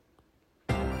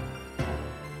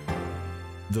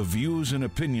The views and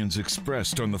opinions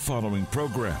expressed on the following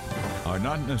program are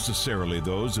not necessarily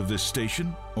those of this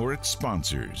station or its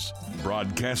sponsors.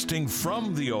 Broadcasting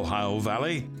from the Ohio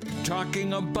Valley,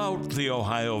 talking about the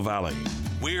Ohio Valley.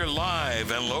 We're live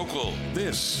and local.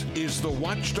 This is the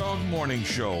Watchdog Morning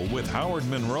Show with Howard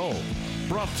Monroe.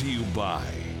 Brought to you by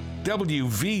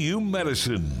WVU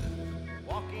Medicine.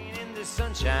 Walking in the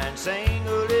sunshine, sing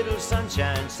a little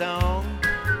sunshine song.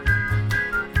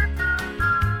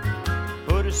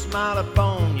 Put a smile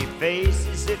upon your face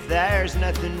as if there's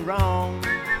nothing wrong.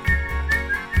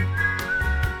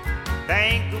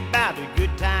 Think about a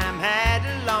good time had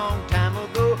a long time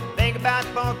ago. Think about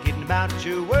forgetting about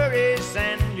your worries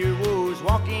and your woes.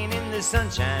 Walking in the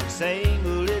sunshine, sing a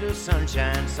little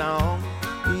sunshine song.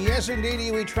 Yes, indeedy,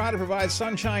 we try to provide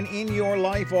sunshine in your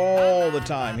life all the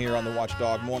time here on the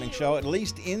Watchdog Morning Show, at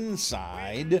least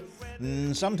inside,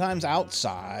 sometimes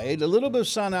outside. A little bit of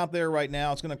sun out there right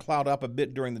now. It's going to cloud up a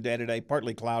bit during the day today,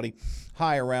 partly cloudy,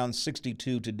 high around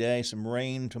 62 today, some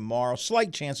rain tomorrow,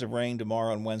 slight chance of rain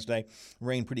tomorrow and Wednesday,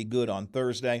 rain pretty good on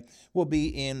Thursday. We'll be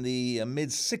in the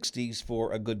mid-60s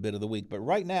for a good bit of the week, but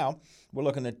right now, we're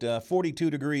looking at 42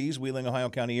 degrees, Wheeling, Ohio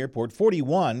County Airport,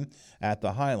 41 at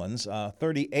the Highlands,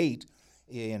 38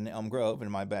 in Elm Grove,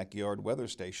 in my backyard weather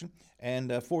station,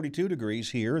 and 42 degrees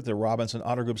here at the Robinson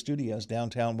Auto Group Studios,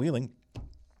 downtown Wheeling,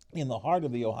 in the heart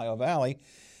of the Ohio Valley.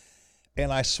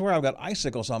 And I swear I've got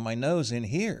icicles on my nose in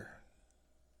here.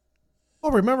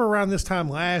 Well, remember around this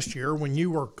time last year when you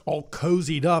were all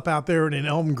cozied up out there in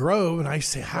Elm Grove, and I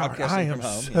say, Howard, I am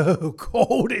so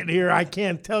cold in here. I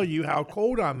can't tell you how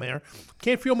cold I'm there.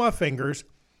 Can't feel my fingers.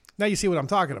 Now you see what I'm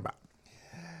talking about.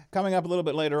 Coming up a little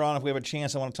bit later on, if we have a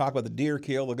chance, I want to talk about the deer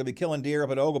kill. They're going to be killing deer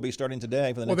up at Oglebay starting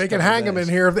today for the next Well, they can couple hang of them days.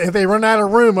 in here. If they run out of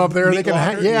room up there, they can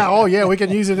hang. Yeah, oh yeah, we can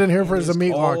use it in here for as a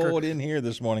meat locker. It's cold in here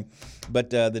this morning. But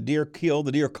the deer kill,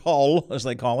 the deer cull, as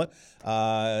they call it,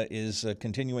 is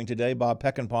continuing today. Bob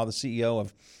Peckinpah, the CEO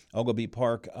of Oglebay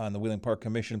Park on the Wheeling Park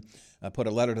Commission, put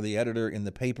a letter to the editor in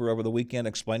the paper over the weekend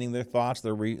explaining their thoughts,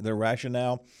 their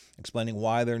rationale, explaining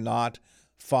why they're not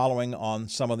following on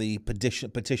some of the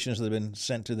petitions that have been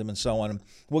sent to them and so on. And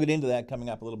we'll get into that coming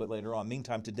up a little bit later on.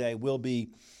 Meantime, today will be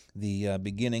the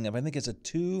beginning of, I think it's a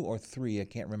 2 or 3, I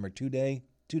can't remember, two-day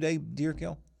deer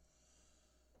kill?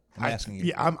 I'm asking you.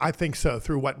 Yeah, I think so.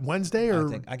 Through what, Wednesday? Or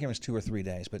I can't remember, it's 2 or 3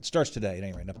 days, but it starts today at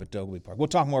any rate up at Oglebay Park. We'll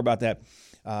talk more about that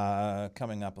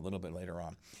coming up a little bit later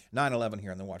on. 9/11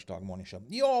 here on the Watchdog Morning Show.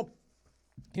 You all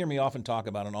hear me often talk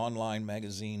about an online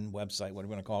magazine, website, what are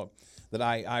we going to call it, that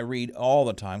I read all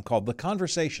the time called The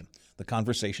Conversation,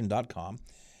 theconversation.com.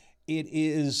 It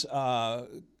is,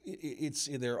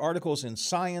 there are articles in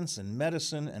science and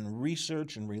medicine and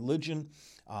research and religion,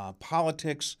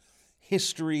 politics,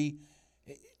 history,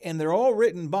 and they're all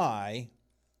written by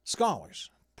scholars,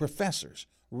 professors,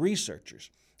 researchers.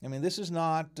 I mean, this is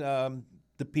not the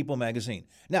People magazine.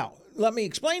 Now, let me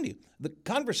explain to you. The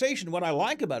Conversation, what I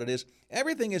like about it is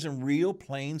everything is in real,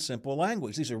 plain, simple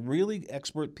language. These are really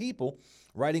expert people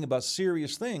writing about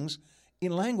serious things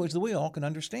in language that we all can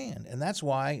understand. And that's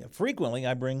why frequently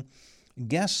I bring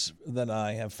guests that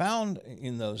I have found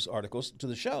in those articles to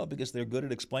the show because they're good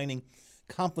at explaining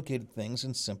complicated things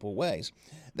in simple ways.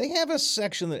 They have a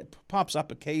section that pops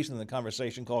up occasionally in the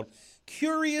Conversation called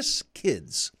Curious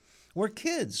Kids, where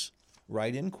kids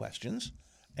write in questions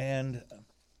and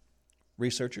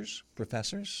researchers,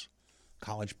 professors,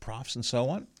 college profs, and so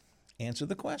on answer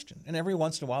the question. And every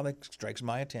once in a while that strikes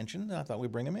my attention, and I thought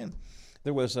we'd bring them in.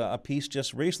 There was a piece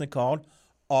just recently called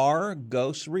Are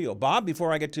Ghosts Real? Bob,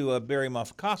 before I get to Barry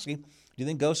Mofkowski, do you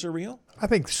think ghosts are real? I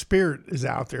think spirit is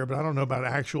out there, but I don't know about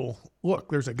actual, look,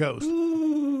 there's a ghost.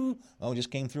 Ooh. Oh, just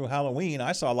came through Halloween.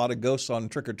 I saw a lot of ghosts on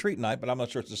trick-or-treat night, but I'm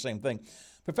not sure it's the same thing.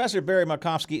 Professor Barry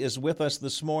Mofkowski is with us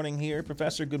this morning here.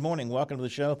 Professor, good morning. Welcome to the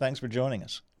show. Thanks for joining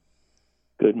us.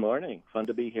 Good morning. Fun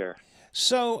to be here.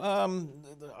 So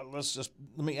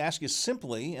let me ask you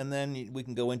simply, and then we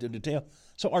can go into detail.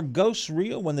 So are ghosts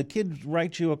real? When the kid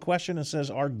writes you a question and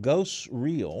says, are ghosts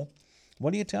real,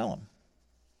 what do you tell them?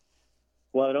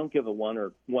 Well, I don't give a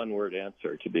one-word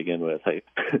answer to begin with,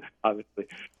 obviously.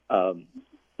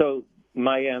 So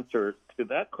my answer to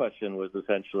that question was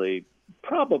essentially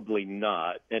probably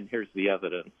not, and here's the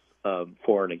evidence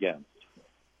for and against.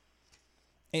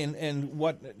 And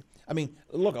what, I mean,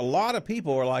 look, a lot of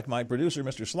people are like my producer,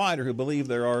 Mr. Slider, who believe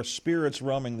there are spirits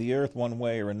roaming the earth one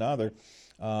way or another.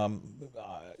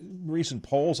 Recent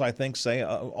polls, I think, say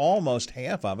almost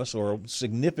half of us, or a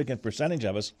significant percentage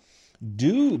of us,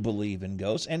 do believe in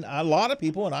ghosts. And a lot of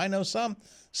people, and I know some,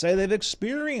 say they've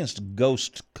experienced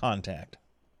ghost contact.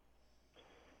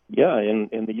 Yeah,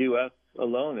 in the U.S.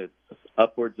 alone, it's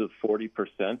upwards of 40%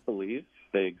 believe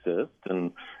they exist,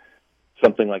 and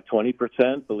something like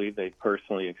 20% believe they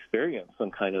personally experienced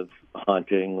some kind of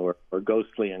haunting or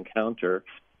ghostly encounter.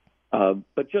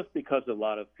 But just because a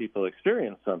lot of people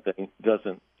experience something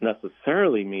doesn't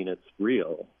necessarily mean it's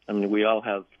real. I mean, we all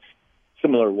have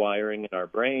similar wiring in our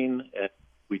brain, and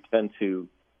we tend to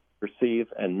perceive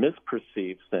and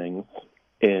misperceive things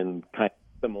in kind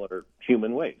of similar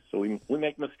human ways. So we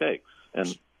make mistakes,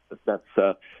 and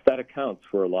that accounts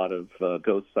for a lot of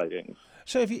ghost sightings.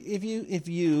 So if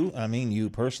you, I mean you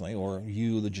personally, or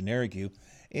you, the generic you,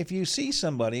 if you see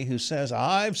somebody who says,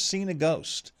 "I've seen a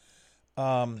ghost,"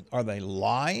 are they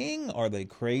lying? Are they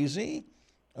crazy?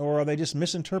 Or are they just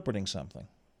misinterpreting something?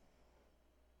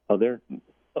 Oh, they're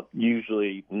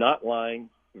usually not lying,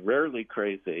 rarely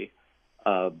crazy.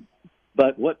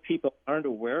 But what people aren't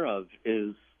aware of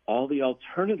is all the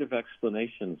alternative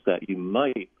explanations that you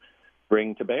might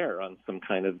bring to bear on some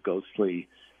kind of ghostly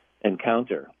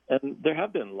encounter. And there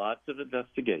have been lots of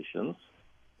investigations.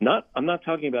 I'm not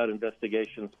talking about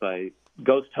investigations by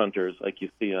ghost hunters like you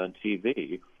see on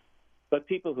TV, but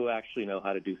people who actually know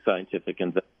how to do scientific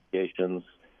investigations,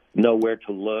 know where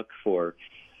to look for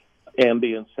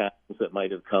ambient sounds that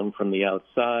might have come from the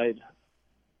outside,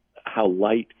 how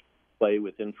light play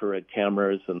with infrared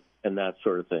cameras and that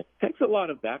sort of thing. It takes a lot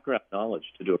of background knowledge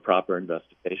to do a proper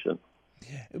investigation.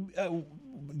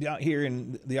 Here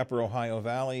in the Upper Ohio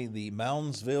Valley, the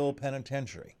Moundsville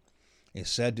Penitentiary is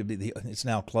said to be it's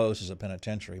now closed as a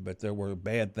penitentiary, but there were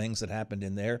bad things that happened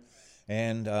in there.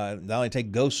 And now they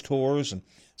take ghost tours, and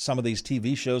some of these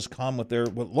TV shows come with their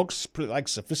what looks pretty like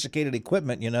sophisticated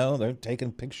equipment. They're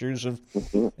taking pictures of,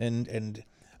 and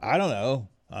I don't know.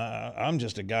 I'm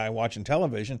just a guy watching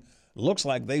television. Looks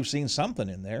like they've seen something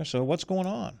in there. So what's going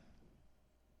on?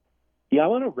 Yeah, I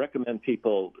want to recommend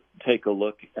people take a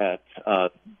look at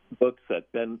books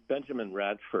that Benjamin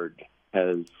Radford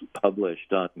has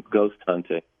published on ghost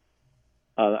hunting.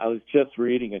 I was just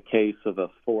reading a case of a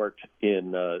fort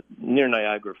in near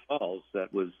Niagara Falls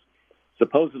that was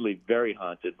supposedly very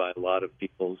haunted by a lot of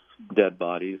people's dead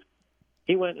bodies.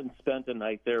 He went and spent a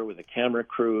night there with a camera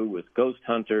crew, with ghost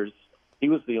hunters. He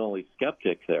was the only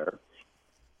skeptic there.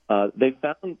 They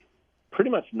found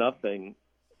pretty much nothing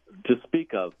to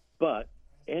speak of, but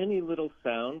any little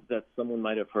sound that someone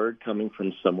might have heard coming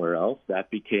from somewhere else, that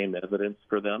became evidence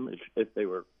for them if they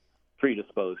were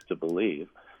predisposed to believe.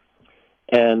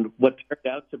 And what turned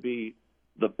out to be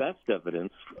the best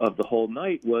evidence of the whole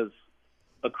night was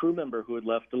a crew member who had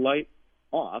left the light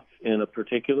off in a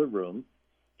particular room,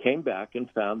 came back and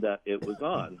found that it was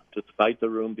on, despite the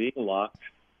room being locked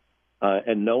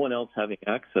and no one else having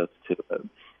access to it.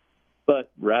 But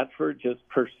Radford just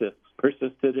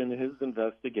persisted in his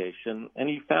investigation, and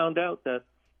he found out that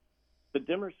the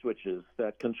dimmer switches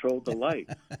that controlled the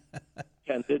lights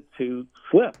tended to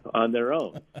flip on their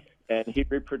own, and he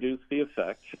reproduced the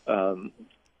effect.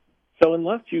 So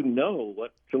unless you know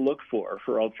what to look for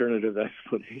alternative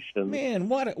explanations, man,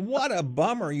 what a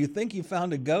bummer! You think you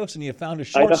found a ghost, and you found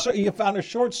a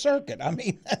short circuit. I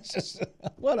mean, that's just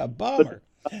what a bummer.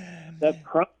 But that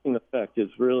prompting effect is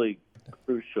really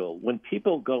crucial. When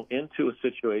people go into a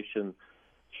situation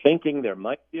thinking there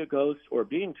might be a ghost or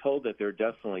being told that there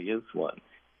definitely is one,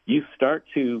 you start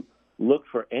to look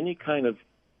for any kind of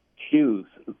cues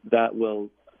that will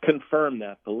confirm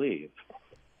that belief.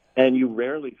 And you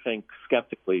rarely think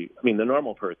skeptically. I mean, the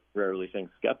normal person rarely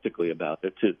thinks skeptically about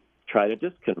it to try to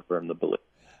disconfirm the belief.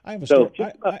 I have a story.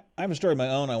 I have a story of my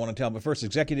own I want to tell, but first,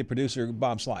 executive producer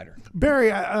Bob Slider.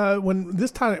 Barry,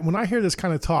 when I hear this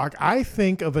kind of talk, I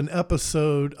think of an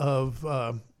episode of,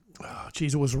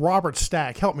 it was Robert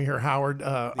Stack. Help me here, Howard.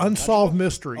 Unsolved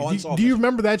Mystery. Do you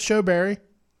remember that show, Barry?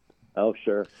 Oh,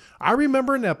 sure. I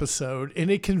remember an episode,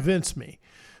 and it convinced me.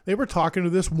 They were talking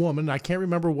to this woman. I can't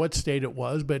remember what state it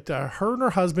was, but her and her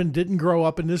husband didn't grow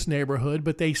up in this neighborhood,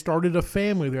 but they started a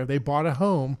family there. They bought a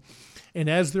home. And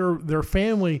as their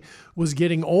family was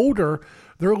getting older,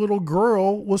 their little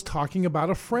girl was talking about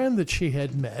a friend that she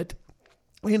had met.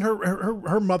 And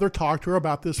her mother talked to her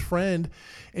about this friend,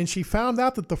 and she found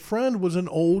out that the friend was an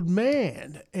old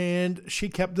man. And she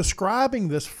kept describing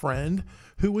this friend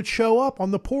who would show up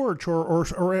on the porch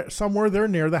or somewhere there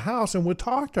near the house and would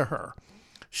talk to her.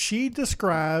 She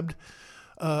described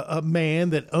a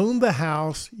man that owned the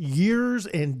house years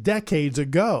and decades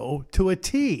ago to a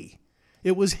T.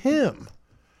 It was him.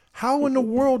 How in the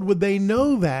world would they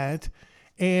know that?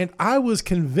 And I was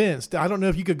convinced, I don't know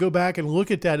if you could go back and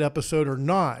look at that episode or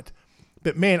not,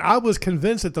 but man, I was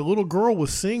convinced that the little girl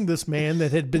was seeing this man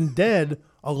that had been dead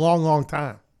a long, long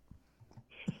time.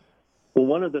 Well,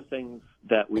 one of the things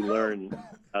that we learn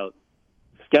about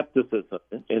skepticism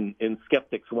in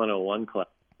Skeptics 101 class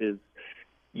is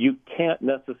you can't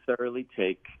necessarily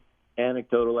take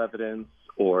anecdotal evidence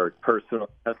or personal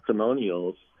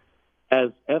testimonials as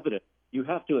evidence. You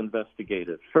have to investigate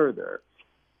it further.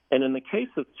 And in the case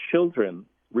of children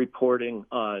reporting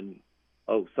on,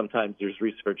 sometimes there's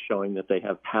research showing that they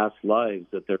have past lives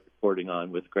that they're reporting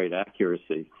on with great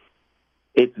accuracy.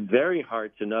 It's very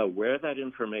hard to know where that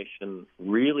information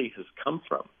really has come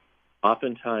from.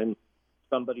 Oftentimes,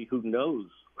 somebody who knows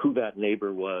who that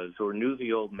neighbor was or knew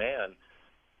the old man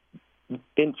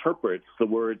interprets the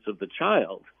words of the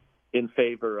child in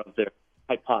favor of their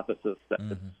hypothesis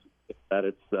that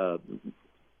it's the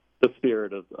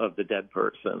spirit of the dead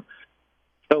person.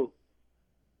 So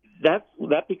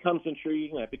that becomes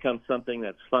intriguing. That becomes something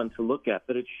that's fun to look at,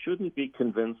 but it shouldn't be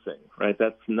convincing, right?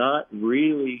 That's not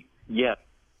really yet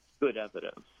good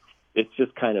evidence. It's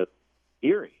just kind of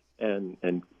eerie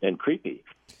and creepy.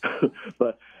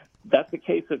 But that's the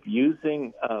case of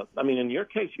using, in your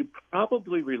case, you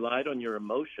probably relied on your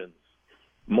emotions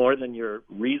more than your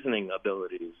reasoning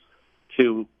abilities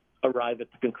to arrive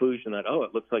at the conclusion that,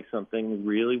 it looks like something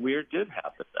really weird did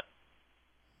happen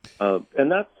then.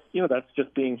 And that's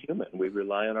just being human. We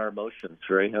rely on our emotions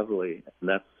very heavily, and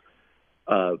that's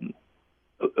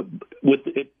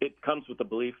it comes with the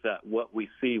belief that what we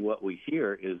see, what we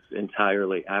hear is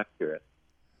entirely accurate.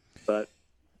 But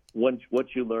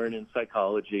what you learn in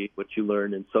psychology, what you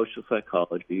learn in social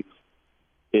psychology,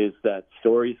 is that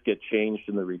stories get changed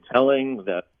in the retelling,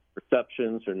 that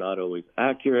perceptions are not always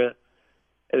accurate.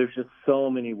 There's just so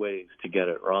many ways to get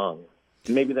it wrong.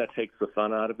 Maybe that takes the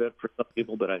fun out of it for some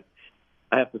people, but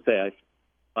I have to say,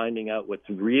 finding out what's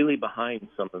really behind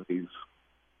some of these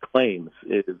claims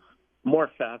is more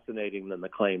fascinating than the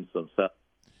claims themselves.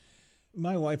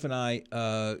 My wife and I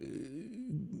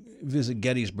visit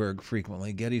Gettysburg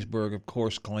frequently. Gettysburg, of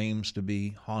course, claims to be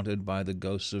haunted by the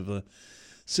ghosts of the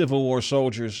Civil War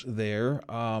soldiers there.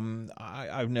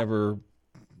 I've never,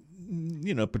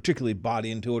 particularly bought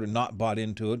into it or not bought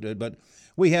into it, but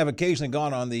we have occasionally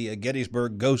gone on the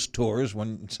Gettysburg ghost tours,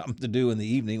 when something to do in the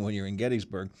evening when you're in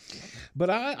Gettysburg. But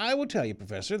I will tell you,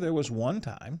 Professor, there was one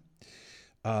time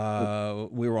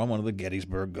we were on one of the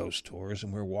Gettysburg ghost tours,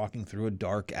 and we were walking through a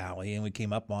dark alley, and we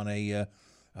came up on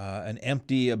an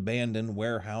empty, abandoned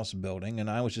warehouse building, and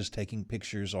I was just taking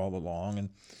pictures all along, and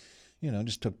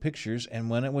just took pictures. And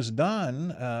when it was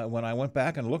done, when I went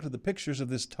back and looked at the pictures of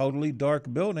this totally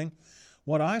dark building,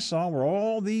 what I saw were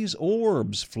all these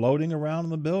orbs floating around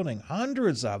in the building,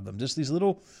 hundreds of them, just these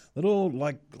little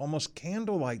like almost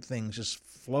candlelight things just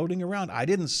floating around. I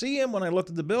didn't see them when I looked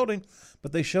at the building,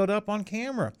 but they showed up on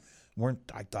camera.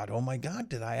 I thought, oh my God,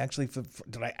 did I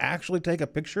actually take a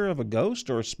picture of a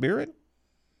ghost or a spirit?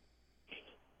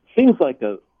 Seems like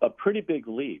a pretty big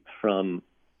leap from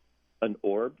an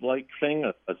orb-like thing,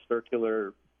 a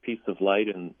circular piece of light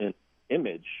and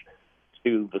image,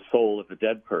 to the soul of a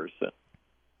dead person,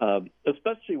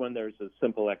 especially when there's a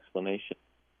simple explanation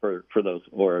for those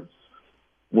orbs.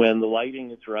 When the lighting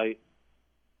is right,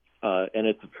 and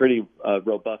it's a pretty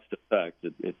robust effect,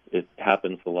 it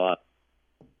happens a lot.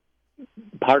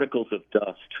 Particles of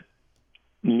dust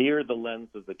near the lens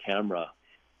of the camera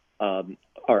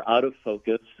are out of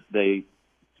focus. They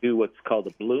do what's called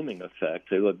a blooming effect.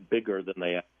 They look bigger than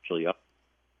they actually are.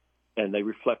 And they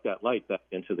reflect that light back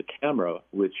into the camera,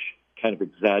 which kind of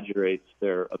exaggerates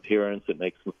their appearance. It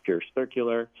makes them appear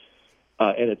circular.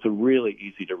 And it's really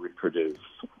easy to reproduce.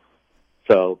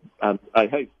 So I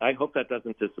hope that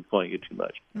doesn't disappoint you too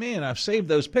much. Man, I've saved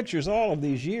those pictures all of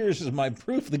these years as my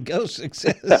proof the ghosts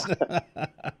exist.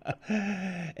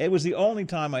 It was the only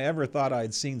time I ever thought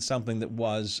I'd seen something that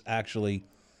was actually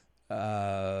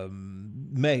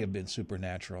may have been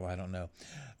supernatural. I don't know.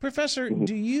 Professor,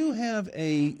 do you have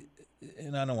and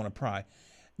I don't want to pry,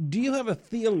 do you have a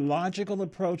theological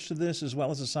approach to this as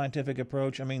well as a scientific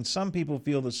approach? I mean, some people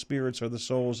feel the spirits are the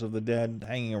souls of the dead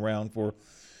hanging around for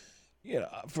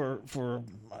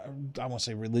I won't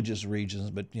say religious reasons,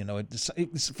 but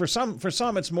for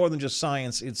some it's more than just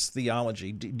science; it's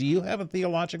theology. Do you have a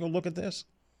theological look at this?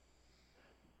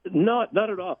 Not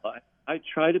at all. I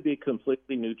try to be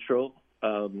completely neutral.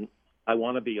 I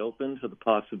want to be open to the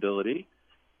possibility,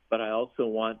 but I also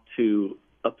want to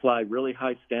apply really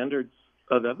high standards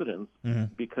of evidence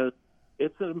because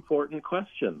it's an important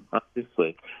question,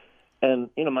 obviously.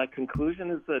 And my conclusion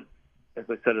is that, as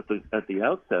I said at the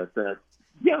outset, that,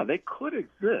 yeah, they could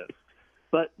exist,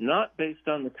 but not based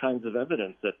on the kinds of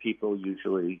evidence that people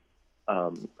usually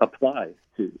apply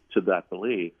to that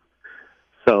belief.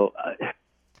 So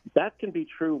that can be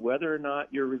true whether or not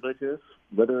you're religious,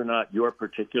 whether or not your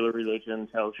particular religion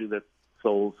tells you that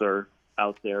souls are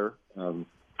out there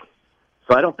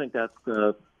So I don't think that's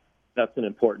an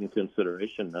important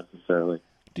consideration necessarily.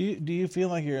 Do you feel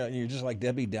like you're just like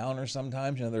Debbie Downer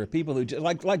sometimes? You know, there are people who just,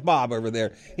 like Bob over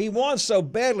there. He wants so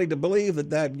badly to believe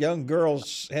that young girl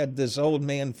had this old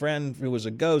man friend who was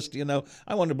a ghost. You know,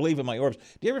 I want to believe in my orbs.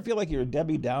 Do you ever feel like you're a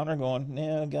Debbie Downer, going,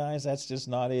 "No, guys, that's just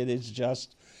not it. It's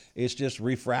just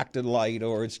refracted light,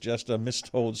 or it's just a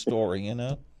mistold story." You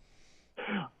know.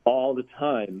 All the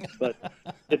time, but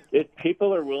if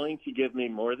people are willing to give me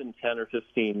more than 10 or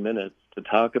 15 minutes to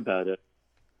talk about it,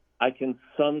 I can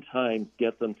sometimes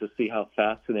get them to see how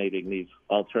fascinating these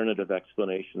alternative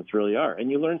explanations really are.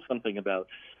 And you learn something about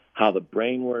how the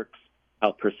brain works,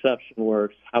 how perception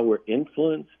works, how we're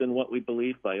influenced in what we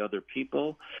believe by other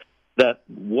people, that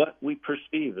what we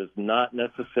perceive is not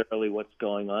necessarily what's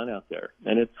going on out there.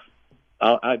 And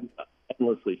I'm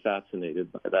endlessly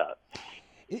fascinated by that.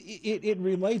 It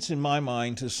relates in my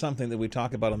mind to something that we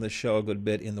talk about on this show a good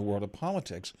bit in the world of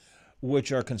politics,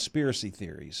 which are conspiracy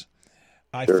theories.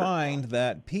 I find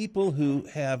that people who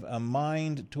have a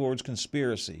mind towards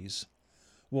conspiracies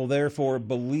will therefore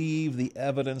believe the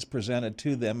evidence presented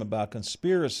to them about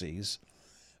conspiracies.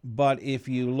 But if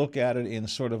you look at it in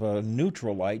sort of a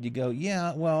neutral light, you go,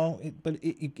 yeah, well,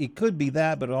 it could be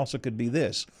that, but it also could be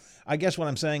this. I guess what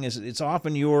I'm saying is it's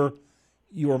often your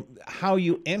how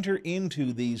you enter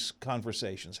into these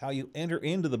conversations, how you enter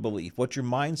into the belief, what your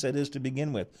mindset is to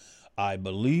begin with. I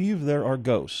believe there are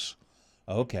ghosts.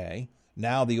 Okay,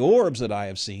 now the orbs that I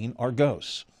have seen are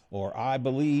ghosts. Or I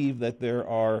believe that there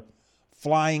are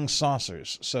flying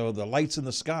saucers, so the lights in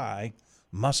the sky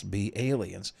must be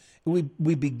aliens.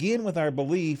 We begin with our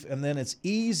belief, and then it's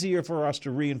easier for us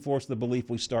to reinforce the belief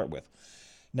we start with.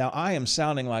 Now, I am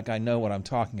sounding like I know what I'm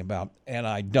talking about, and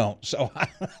I don't. So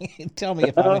tell me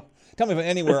if I'm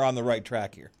anywhere on the right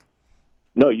track here.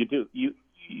 No, you do.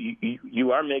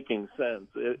 You are making sense.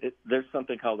 There's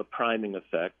something called a priming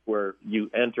effect, where you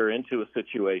enter into a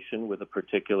situation with a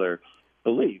particular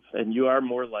belief, and you are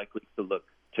more likely to look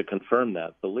to confirm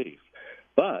that belief.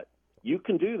 But you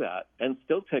can do that and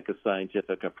still take a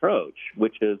scientific approach,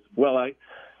 which is, well,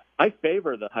 I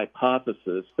favor the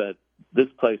hypothesis that this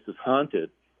place is haunted,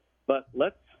 but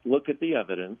let's look at the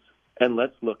evidence and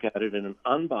let's look at it in an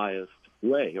unbiased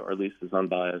way, or at least as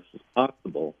unbiased as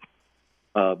possible,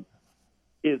 and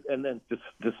then just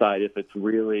decide if it's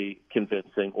really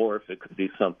convincing or if it could be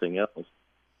something else.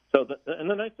 So, and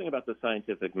the nice thing about the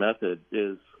scientific method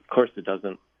is, of course, it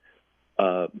doesn't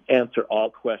answer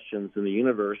all questions in the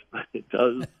universe, but it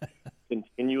does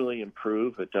continually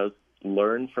improve. It does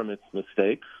learn from its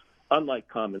mistakes, unlike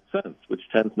common sense, which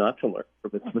tends not to learn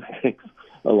from its mistakes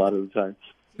a lot of the time.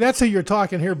 That's who you're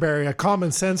talking here, Barry, a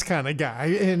common sense kind of guy.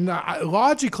 And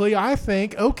logically, I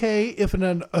think, okay, if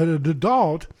an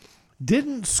adult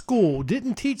didn't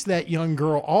teach that young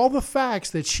girl all the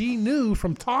facts that she knew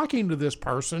from talking to this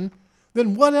person,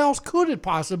 then what else could it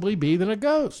possibly be than a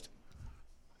ghost?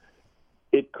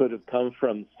 It could have come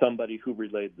from somebody who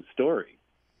relayed the story.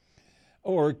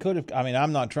 Or it could have, I mean,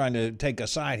 I'm not trying to take a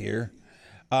side here.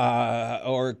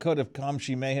 Or it could have come,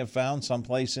 she may have found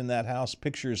someplace in that house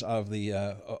pictures of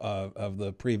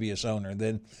the previous owner,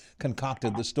 then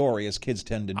concocted the story, as kids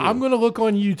tend to do. I'm going to look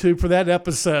on YouTube for that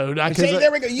episode. See,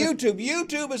 there we go.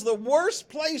 YouTube is the worst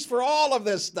place for all of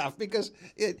this stuff, because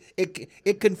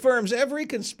it confirms every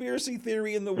conspiracy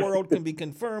theory in the world can be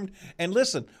confirmed. And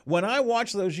listen, when I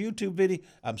watch those YouTube videos,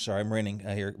 I'm sorry, I'm raining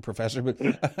here, Professor, but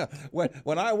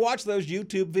when I watch those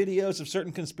YouTube videos of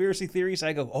certain conspiracy theories,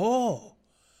 I go, oh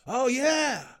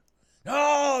yeah.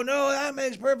 No, that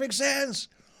makes perfect sense.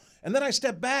 And then I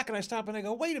step back and I stop and I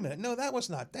go, wait a minute. No, that was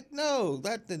not that. No,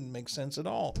 that didn't make sense at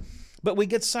all. But we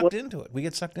get sucked into it.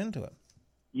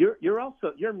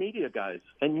 You're media guys,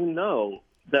 and you know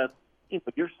that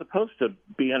you're supposed to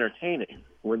be entertaining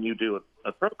when you do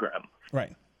a program.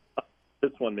 Right.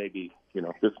 This one may be,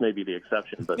 this may be the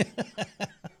exception, but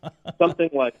something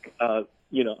like,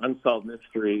 Unsolved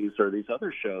Mysteries or these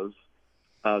other shows,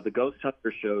 the Ghost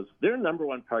Hunter shows, their number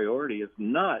one priority is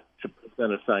not to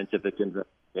present a scientific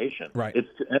investigation. Right. It's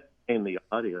to entertain the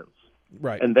audience.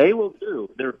 Right. And they will do.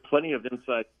 There are plenty of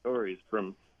inside stories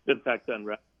from, in fact, Don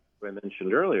Rath, who I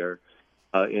mentioned earlier,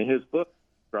 in his book,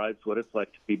 describes what it's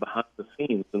like to be behind the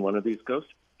scenes in one of these ghost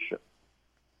shows.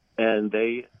 And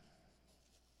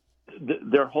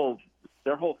their whole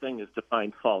thing is to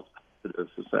find false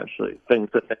positives, essentially, things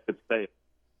that they could say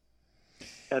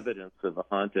evidence of a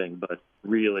haunting, but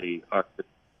really are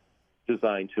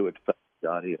designed to excite the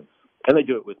audience. And they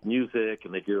do it with music,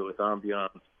 and they do it with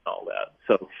ambiance and all that.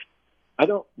 So I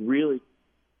don't really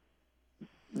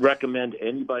recommend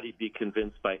anybody be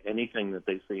convinced by anything that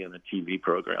they see in a TV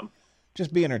program.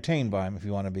 Just be entertained by them if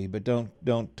you want to be, but don't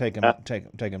take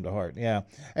them to heart. Yeah,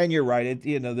 and you're right.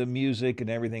 The music and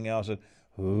everything else.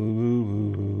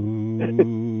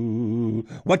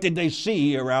 What did they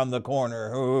see around the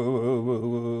corner?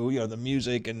 The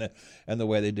music and the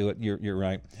way they do it. You're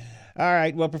right. All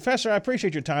right. Well, Professor, I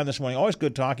appreciate your time this morning. Always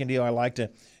good talking to you. I like to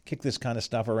kick this kind of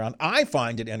stuff around. I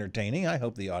find it entertaining. I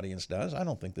hope the audience does. I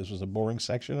don't think this was a boring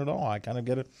section at all. I kind of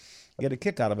get a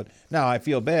kick out of it. Now, I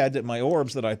feel bad that my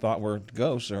orbs that I thought were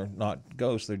ghosts are not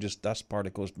ghosts. They're just dust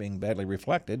particles being badly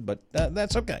reflected, but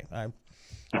that's okay. I've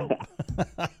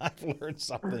learned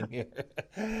something here.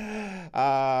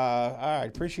 All right,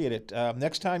 appreciate it.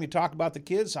 Next time you talk about the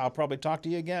kids, I'll probably talk to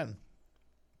you again.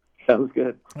 Sounds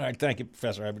good. All right, thank you,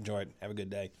 Professor. I've enjoyed it. Have a good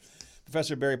day.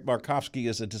 Professor Barry Markowski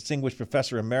is a distinguished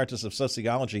professor emeritus of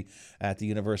sociology at the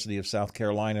University of South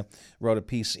Carolina. Wrote a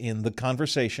piece in The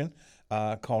Conversation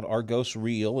called Are Ghosts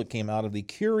Real? It came out of the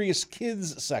Curious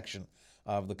Kids section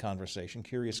of The Conversation.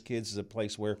 Curious Kids is a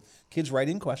place where kids write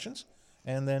in questions,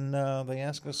 and then they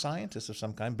ask a scientist of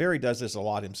some kind. Barry does this a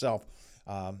lot himself,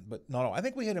 but not all. I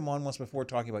think we had him on once before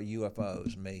talking about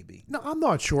UFOs, maybe. No, I'm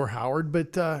not sure, Howard,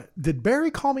 but did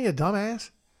Barry call me a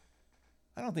dumbass?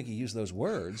 I don't think he used those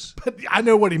words. But I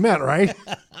know what he meant, right?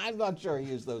 I'm not sure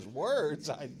he used those words.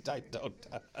 I don't.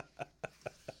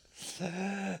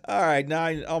 All right,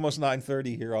 almost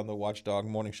 9:30 here on the Watchdog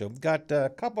Morning Show. Got a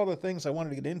couple other things I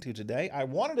wanted to get into today. I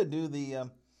wanted to do the...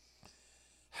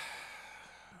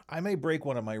 I may break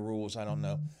one of my rules. I don't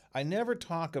know. I never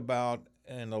talk about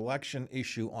an election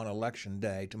issue on Election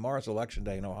Day. Tomorrow's Election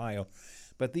Day in Ohio.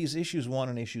 But these issues 1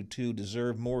 and issue 2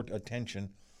 deserve more attention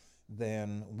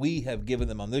than we have given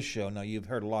them on this show. Now, you've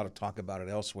heard a lot of talk about it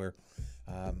elsewhere.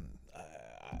 I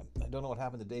don't know what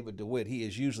happened to David DeWitt. He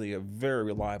is usually a very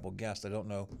reliable guest. I don't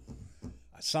know.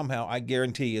 Somehow, I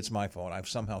guarantee it's my fault. I've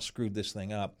somehow screwed this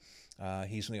thing up.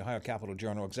 He's in the Ohio Capital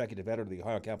Journal, executive editor of the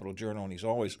Ohio Capital Journal, and he's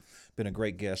always been a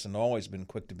great guest and always been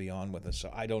quick to be on with us.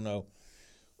 So I don't know.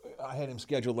 I had him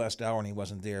scheduled last hour and he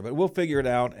wasn't there, but we'll figure it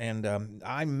out, and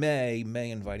I may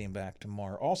invite him back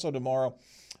tomorrow. Also tomorrow,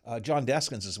 John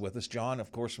Deskins is with us. John,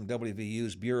 of course, from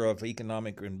WVU's Bureau of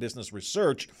Economic and Business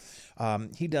Research.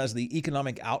 He does the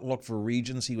economic outlook for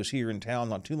regions. He was here in town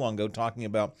not too long ago talking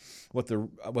about what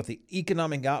the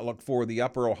economic outlook for the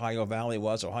upper Ohio Valley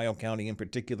was, Ohio County in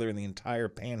particular, and the entire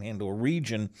Panhandle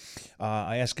region.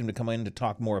 I asked him to come in to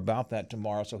talk more about that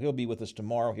tomorrow, so he'll be with us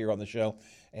tomorrow here on the show.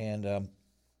 And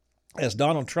as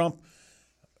Donald Trump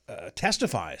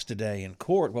testifies today in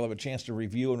court, we'll have a chance to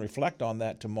review and reflect on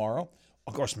that tomorrow.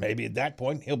 Of course, maybe at that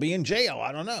point he'll be in jail.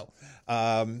 I don't know,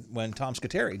 when Tom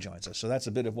Scuteri joins us. So that's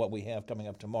a bit of what we have coming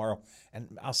up tomorrow.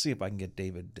 And I'll see if I can get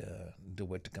David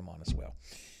DeWitt to come on as well.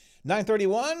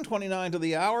 9:31, 29 to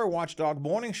the hour, Watchdog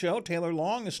Morning Show. Taylor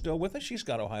Long is still with us. She's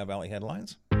got Ohio Valley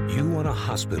headlines. You want a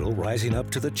hospital rising up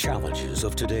to the challenges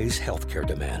of today's healthcare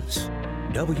demands.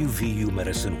 WVU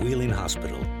Medicine Wheeling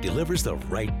Hospital delivers the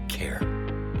right care,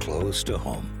 close to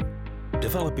home.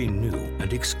 Developing new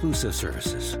and exclusive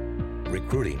services.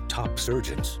 Recruiting top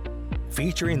surgeons,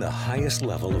 featuring the highest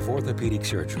level of orthopedic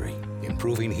surgery,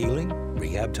 improving healing,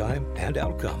 rehab time, and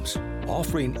outcomes,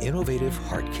 offering innovative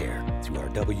heart care through our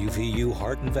WVU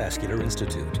Heart and Vascular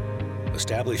Institute,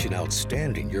 establishing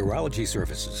outstanding urology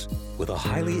services with a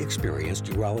highly experienced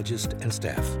urologist and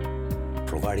staff,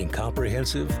 providing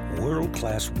comprehensive,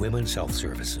 world-class women's health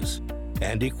services,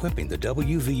 and equipping the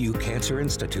WVU Cancer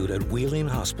Institute at Wheeling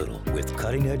Hospital with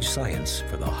cutting-edge science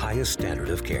for the highest standard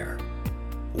of care.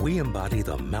 We embody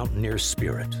the mountaineer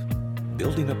spirit,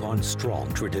 building upon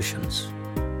strong traditions,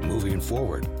 moving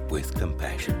forward with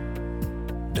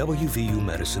compassion. WVU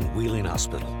Medicine Wheeling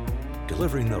Hospital,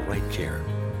 delivering the right care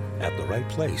at the right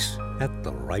place at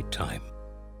the right time.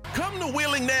 Come to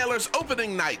Wheeling Nailers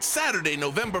opening night, Saturday,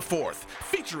 November 4th,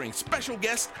 featuring special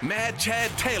guest Mad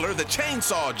Chad Taylor, the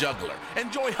Chainsaw Juggler.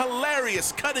 Enjoy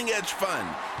hilarious cutting-edge fun,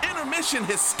 intermission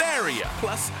hysteria,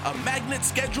 plus a magnet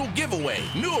schedule giveaway,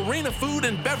 new arena food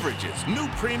and beverages, new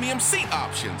premium seat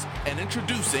options, and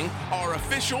introducing our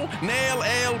official Nail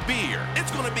Ale beer.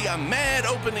 It's going to be a mad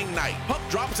opening night. Puck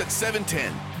drops at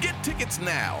 7:10. Get tickets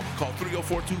now. Call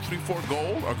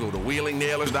 304-234-GOAL or go to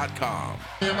WheelingNailers.com.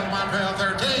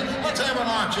 Let's have an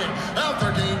auction.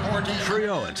 L13, 14.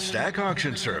 Trio and Stack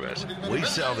Auction Service. We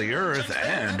sell the earth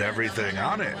and everything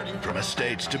on it. From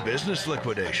estates to business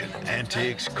liquidation,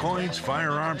 antiques, coins,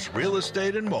 firearms, real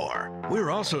estate, and more. We're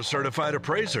also certified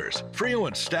appraisers. Frio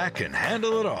and Stack can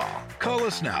handle it all. Call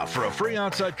us now for a free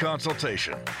on-site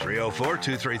consultation,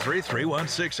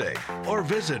 304-233-3168, or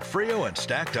visit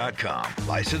FrioandStack.com.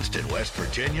 Licensed in West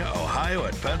Virginia, Ohio,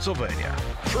 and Pennsylvania.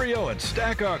 Frio and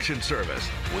Stack Auction Service.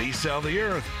 We sell the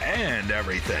earth and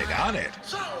everything on it.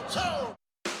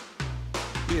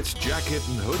 It's jacket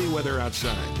and hoodie weather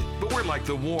outside, but we're like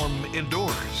the warm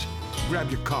indoors. Grab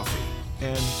your coffee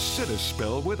and sit a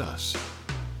spell with us.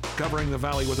 Covering the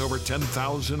valley with over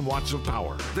 10,000 watts of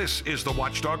power. This is the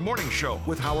Watchdog Morning Show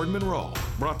with Howard Monroe.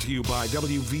 Brought to you by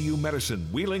WVU Medicine,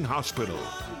 Wheeling Hospital.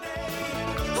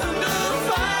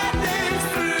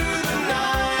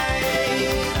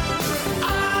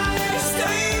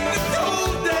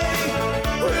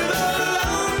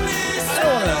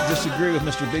 Disagree with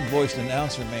Mr. Big Voiced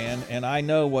Announcer Man, and I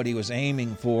know what he was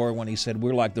aiming for when he said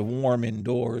we're like the warm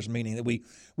indoors, meaning that we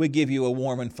give you a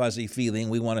warm and fuzzy feeling.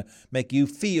 We want to make you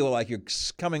feel like you're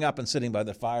coming up and sitting by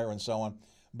the fire and so on.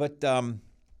 But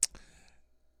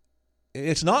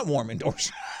it's not warm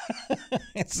indoors.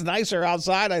 It's nicer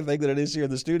outside, I think, than it is here in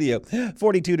the studio.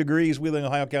 42 degrees, Wheeling,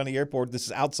 Ohio County Airport. This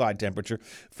is outside temperature.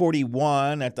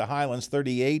 41 at the Highlands,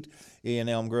 38 in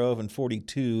Elm Grove, and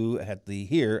 42 at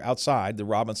here outside the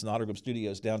Robinson Auto Group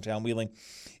Studios, downtown Wheeling,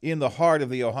 in the heart of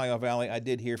the Ohio Valley. I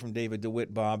did hear from David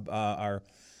DeWitt, Bob,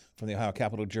 from the Ohio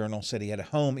Capital Journal, said he had a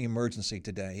home emergency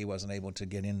today. He wasn't able to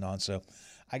get in on, so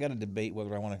I got to debate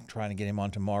whether I want to try and get him on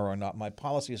tomorrow or not. My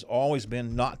policy has always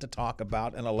been not to talk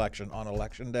about an election on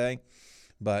Election Day,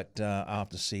 but I'll have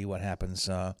to see what happens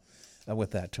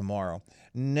with that tomorrow.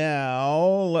 Now,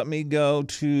 let me go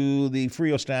to the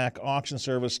Frio Stack Auction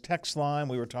Service text line.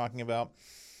 We were talking about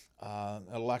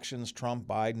elections, Trump,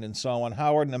 Biden, and so on.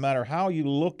 Howard, no matter how you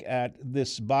look at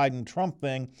this Biden-Trump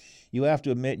thing, you have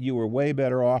to admit you were way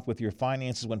better off with your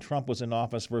finances when Trump was in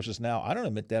office versus now. I don't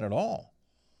admit that at all.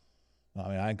 I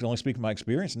mean, I can only speak from my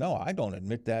experience. No, I don't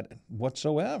admit that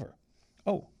whatsoever.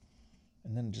 Oh,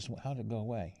 and then just how did it go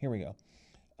away? Here we go.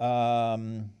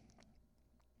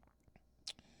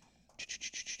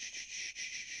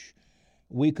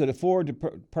 We could afford to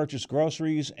purchase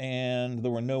groceries, and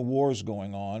there were no wars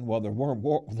going on. Well, there were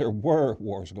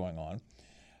wars going on,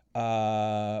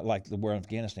 like the war in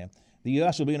Afghanistan. The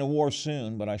U.S. will be in a war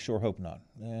soon, but I sure hope not.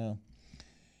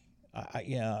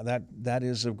 Yeah, that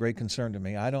is of great concern to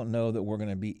me. I don't know that we're going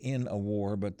to be in a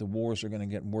war, but the wars are going to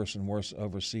get worse and worse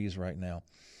overseas right now.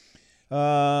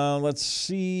 Let's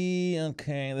see.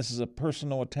 Okay, this is a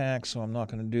personal attack, so I'm not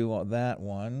going to do that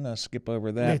one. Skip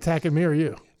over that. Are they attacking me or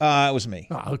you? It was me.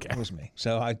 Oh, okay. It was me.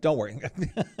 So don't worry.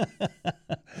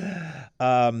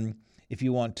 If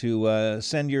you want to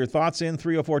send your thoughts in,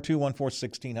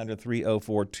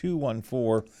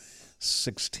 304-214-1600,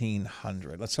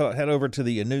 304-214-1600. Let's head over to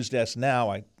the news desk now.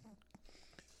 I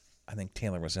think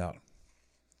Taylor was out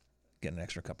getting an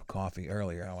extra cup of coffee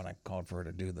earlier when I called for her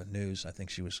to do the news. I think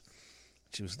she was,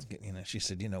 she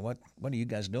said, what are you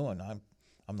guys doing? I'm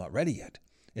not ready yet.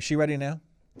 Is she ready now?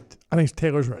 I think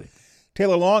Taylor's ready.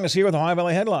 Taylor Long is here with Ohio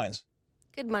Valley Headlines.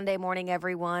 Good Monday morning,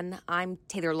 everyone. I'm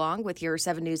Taylor Long with your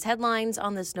 7 News headlines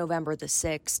on this November the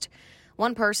 6th.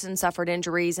 One person suffered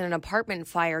injuries in an apartment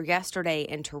fire yesterday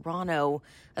in Toronto.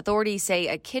 Authorities say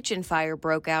a kitchen fire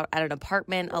broke out at an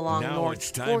apartment along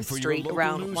North 4th Street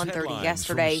around 1:30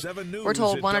 yesterday. We're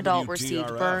told one adult received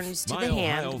burns to the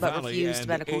hand but refused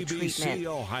medical treatment.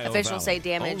 Officials say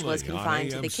damage was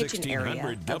confined to the kitchen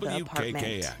area of the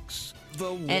apartment.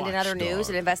 And in other news,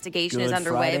 an investigation is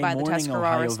underway by the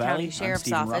Tuscarawas County Sheriff's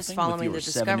Office following the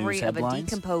discovery of a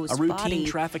decomposed body.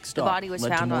 The body was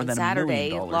found on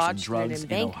Saturday, lodged in an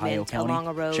embankment along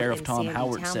a road in Sandy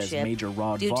Township.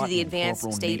 Due to the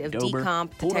advanced state of decomp,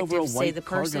 detectives say the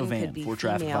person could be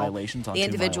female. The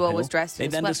individual was dressed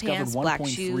in sweatpants, black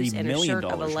shoes, and a shirt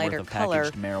of a lighter color.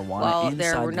 While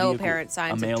there were no apparent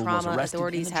signs of trauma,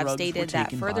 authorities have stated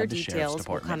that further details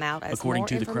will come out as more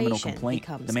information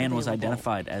becomes available.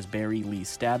 Identified as Barry Lee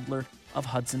Stadler of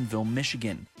Hudsonville,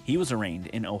 Michigan. He was arraigned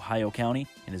in Ohio County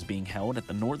and is being held at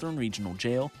the Northern Regional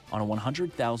Jail on a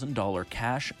 $100,000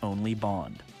 cash-only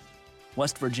bond.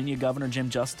 West Virginia Governor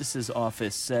Jim Justice's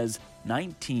office says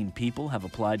 19 people have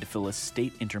applied to fill a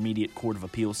state intermediate court of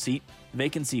appeals seat. The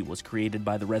vacancy was created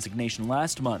by the resignation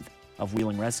last month of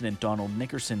Wheeling resident Donald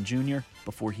Nickerson Jr.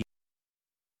 before he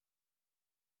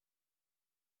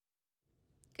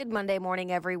Good Monday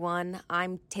morning, everyone.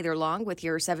 I'm Taylor Long with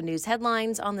your 7 News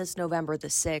headlines on this November the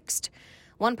 6th.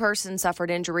 One person suffered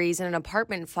injuries in an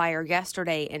apartment fire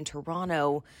yesterday in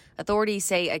Toronto. Authorities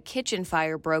say a kitchen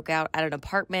fire broke out at an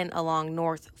apartment along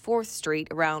North 4th Street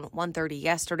around 1:30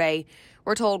 yesterday.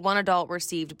 We're told one adult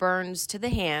received burns to the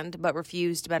hand but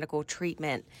refused medical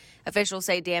treatment. Officials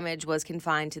say damage was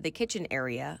confined to the kitchen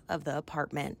area of the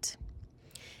apartment.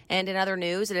 And in other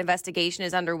news, an investigation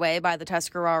is underway by the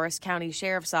Tuscarawas County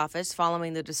Sheriff's Office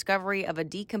following the discovery of a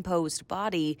decomposed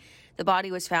body. The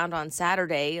body was found on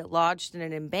Saturday, lodged in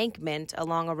an embankment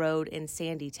along a road in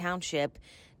Sandy Township.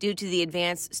 Due to the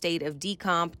advanced state of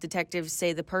decomp, detectives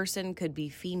say the person could be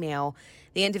female.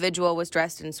 The individual was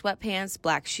dressed in sweatpants,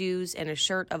 black shoes, and a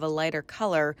shirt of a lighter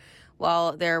color.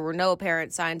 While there were no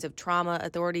apparent signs of trauma,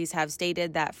 authorities have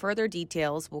stated that further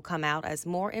details will come out as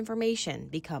more information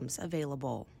becomes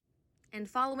available. And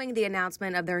following the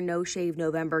announcement of their No Shave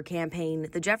November campaign,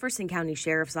 the Jefferson County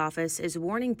Sheriff's Office is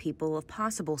warning people of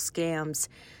possible scams.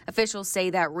 Officials say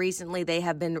that recently they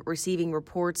have been receiving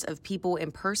reports of people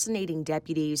impersonating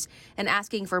deputies and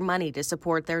asking for money to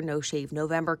support their No Shave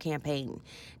November campaign.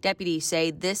 Deputies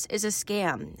say this is a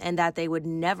scam and that they would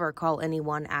never call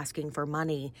anyone asking for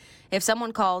money. If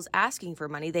someone calls asking for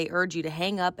money, they urge you to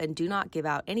hang up and do not give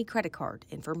out any credit card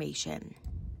information.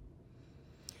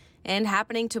 And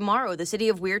happening tomorrow, the city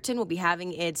of Weirton will be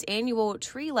having its annual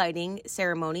tree lighting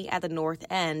ceremony at the North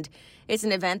End. It's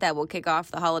an event that will kick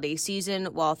off the holiday season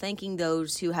while thanking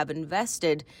those who have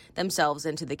invested themselves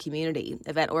into the community.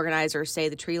 Event organizers say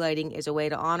the tree lighting is a way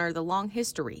to honor the long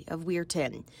history of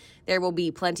Weirton. There will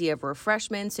be plenty of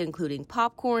refreshments, including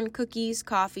popcorn, cookies,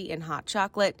 coffee, and hot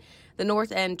chocolate. The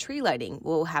North End tree lighting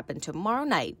will happen tomorrow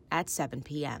night at 7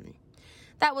 p.m.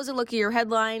 That was a look at your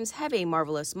headlines. Have a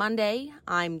marvelous Monday.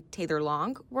 I'm Taylor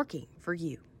Long, working for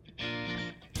you.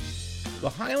 The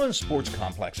Highlands Sports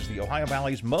Complex is the Ohio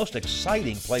Valley's most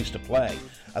exciting place to play.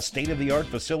 A state-of-the-art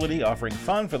facility offering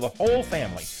fun for the whole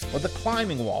family with a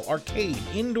climbing wall, arcade,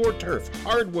 indoor turf,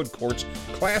 hardwood courts,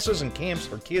 classes and camps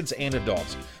for kids and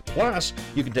adults. Plus,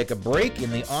 you can take a break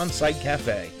in the on-site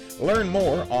cafe. Learn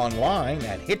more online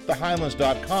at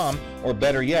hitthehighlands.com, or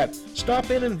better yet, stop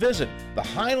in and visit the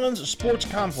Highlands Sports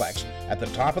Complex at the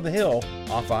top of the hill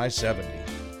off I-70.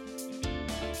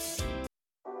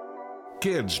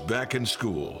 Kids back in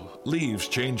school, leaves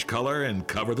change color and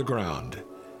cover the ground.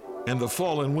 And the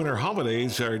fall and winter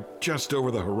holidays are just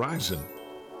over the horizon.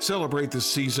 Celebrate the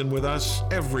season with us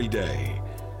every day.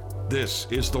 This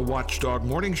is the Watchdog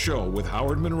Morning Show with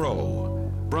Howard Monroe.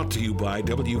 Brought to you by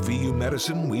WVU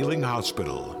Medicine Wheeling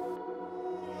Hospital.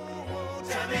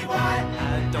 Tell me why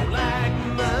I don't like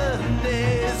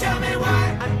Mondays. Tell me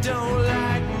why I don't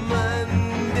like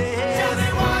Mondays. Tell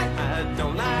me why I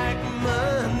don't like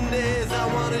Mondays. I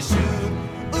want to shoot.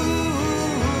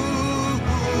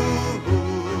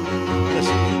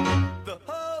 Listen,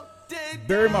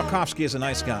 Barry Markowski is a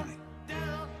nice guy.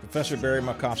 Professor Barry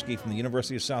Markowski from the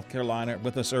University of South Carolina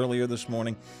with us earlier this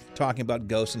morning talking about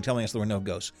ghosts and telling us there were no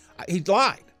ghosts. He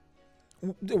lied.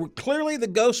 Clearly the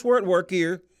ghosts were at work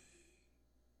here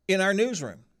in our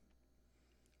newsroom.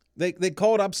 They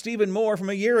called up Stephen Moore from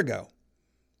a year ago.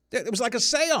 It was like a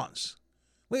seance.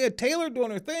 We had Taylor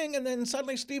doing her thing, and then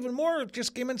suddenly Stephen Moore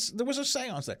just came in. There was a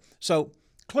seance there. So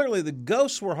clearly the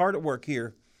ghosts were hard at work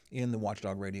here in the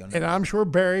Watchdog Radio Network. And I'm sure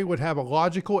Barry would have a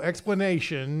logical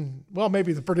explanation. Well,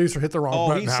 maybe the producer hit the wrong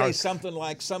button. He'd say something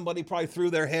like somebody probably threw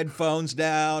their headphones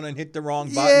down and hit the wrong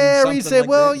button. Yeah, he'd say,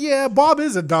 like Bob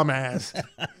is a dumbass.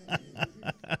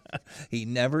 He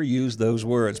never used those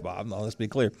words, Bob. No, let's be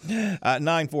clear.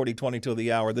 9:40, 20 till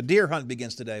the hour. The deer hunt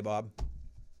begins today, Bob.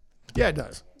 Yeah, it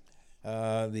does.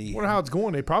 Wonder how it's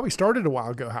going. They probably started a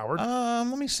while ago, Howard.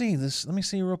 Let me see this. Let me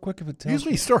see real quick if it tells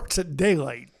Usually me. Starts at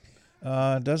daylight.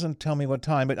 Doesn't tell me what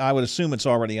time, but I would assume it's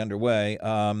already underway.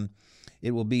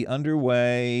 It will be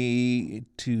underway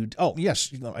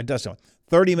yes, it does tell me.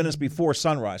 30 minutes before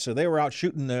sunrise. So they were out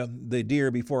shooting the deer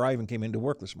before I even came into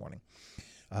work this morning.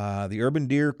 The urban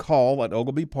deer call at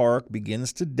Oglebay Park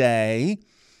begins today.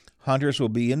 Hunters will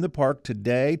be in the park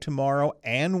today, tomorrow,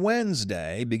 and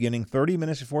Wednesday, beginning 30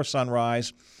 minutes before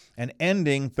sunrise and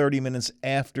ending 30 minutes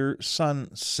after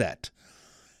sunset.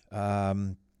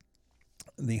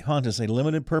 The hunt is a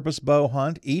limited-purpose bow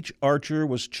hunt. Each archer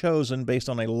was chosen based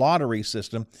on a lottery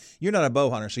system. You're not a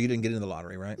bow hunter, so you didn't get into the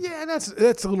lottery, right? Yeah,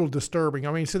 that's a little disturbing.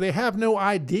 I mean, so they have no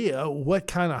idea what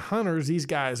kind of hunters these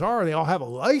guys are. They all have a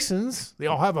license. They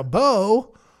all have a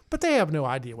bow, but they have no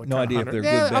idea what kind of hunter. If they're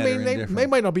good, bad, or indifferent. They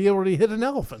might not be able to hit an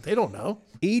elephant. They don't know.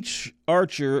 Each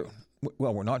archer,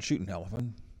 well, we're not shooting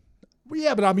elephant.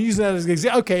 Yeah, but I'm using that as an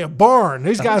example. Okay, a barn.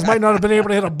 These guys might not have been able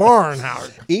to hit a barn,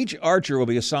 Howard. Each archer will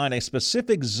be assigned a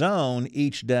specific zone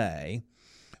each day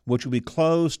which will be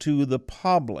closed to the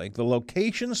public. The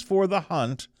locations for the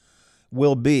hunt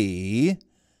will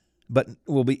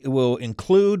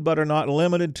include but are not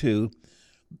limited to,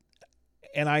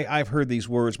 and I've heard these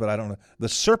words, but I don't know, the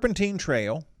Serpentine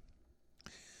Trail,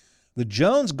 the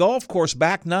Jones Golf Course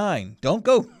back 9. Don't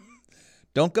go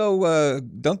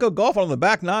golf on the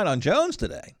back 9 on Jones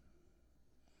today.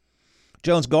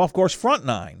 Jones Golf Course front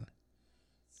 9.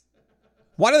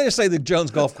 Why do they say the Jones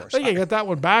Golf Course? I think you got that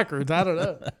one backwards. I don't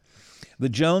know. The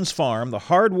Jones Farm, the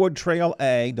Hardwood Trail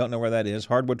A, don't know where that is,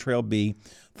 Hardwood Trail B,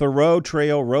 Thoreau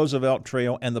Trail, Roosevelt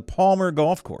Trail, and the Palmer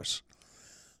Golf Course.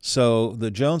 So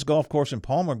the Jones Golf Course and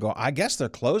Palmer I guess they're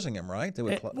closing them, right? They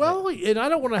would and I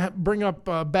don't want to bring up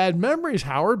bad memories,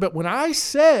 Howard, but when I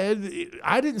said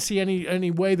I didn't see any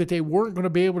way that they weren't going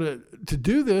to be able to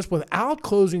do this without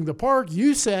closing the park,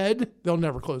 you said they'll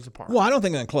never close the park. Well, I don't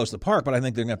think they're going to close the park, but I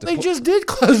think they're going to have to. They just did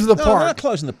close the park. They're not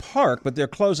closing the park, but they're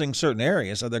closing certain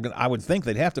areas. So I would think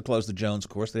they'd have to close the Jones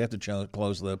course. They'd have to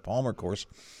close the Palmer course.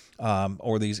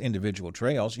 Or these individual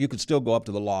trails. You could still go up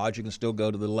to the lodge. You can still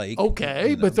go to the lake.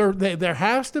 Okay, but there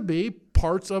has to be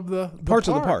parts of the park.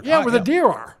 Of the park. Yeah, where the deer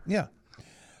are. Yeah.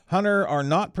 Hunter are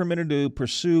not permitted to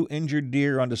pursue injured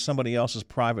deer onto somebody else's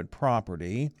private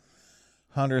property.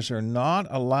 Hunters are not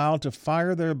allowed to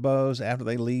fire their bows after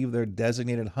they leave their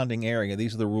designated hunting area.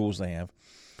 These are the rules they have.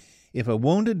 If a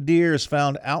wounded deer is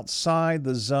found outside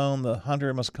the zone, the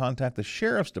hunter must contact the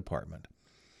sheriff's department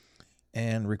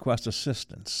and request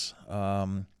assistance.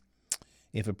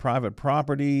 If a private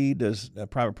property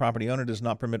owner does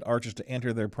not permit archers to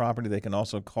enter their property, they can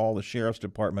also call the sheriff's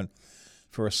department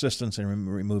for assistance in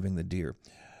removing the deer.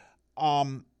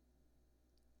 I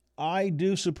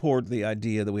do support the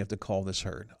idea that we have to call this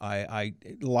herd. I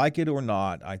like it or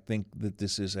not, I think that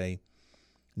this is a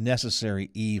necessary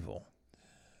evil.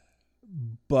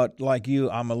 But like you,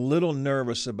 I'm a little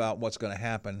nervous about what's going to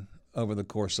happen over the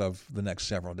course of the next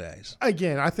several days.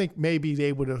 Again, I think maybe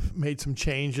they would have made some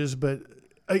changes, but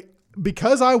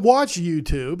because I watch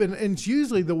YouTube, and it's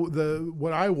usually the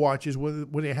what I watch is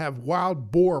when they have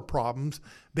wild boar problems,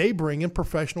 they bring in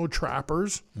professional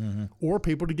trappers or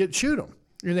people to shoot them.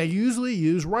 And they usually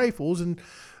use rifles, and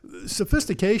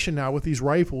sophistication now with these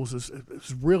rifles is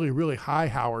really, really high,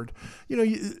 Howard.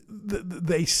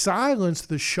 They silence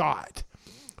the shot.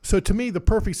 So to me, the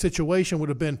perfect situation would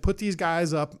have been put these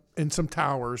guys up in some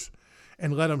towers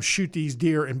and let them shoot these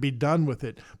deer and be done with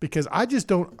it. Because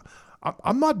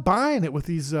I'm not buying it with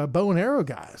these bow and arrow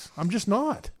guys. I'm just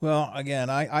not. Well,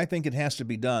 again, I think it has to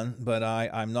be done, but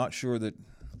I'm not sure that.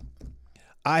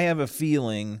 I have a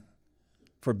feeling,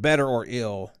 for better or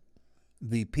ill,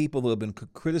 the people who have been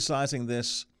criticizing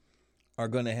this are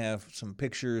going to have some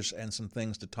pictures and some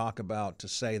things to talk about to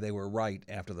say they were right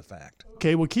after the fact.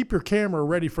 Okay, well, keep your camera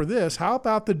ready for this. How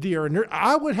about the deer? And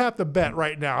I would have to bet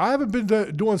right now. I haven't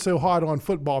been doing so hot on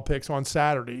football picks on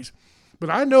Saturdays,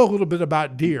 but I know a little bit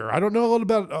about deer. I don't know a little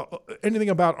about anything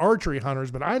about archery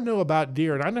hunters, but I know about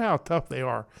deer, and I know how tough they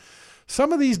are.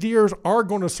 Some of these deers are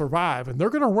going to survive, and they're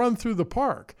going to run through the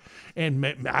park. And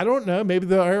I don't know, maybe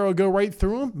the arrow will go right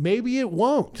through them. Maybe it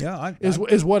won't. Yeah,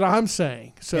 is what I'm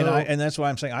saying. So, and that's why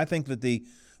I'm saying I think that the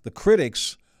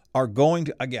critics are going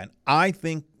to, again, I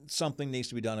think something needs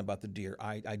to be done about the deer.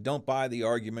 I don't buy the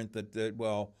argument that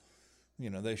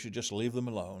they should just leave them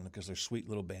alone because they're sweet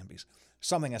little Bambis.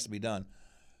 Something has to be done.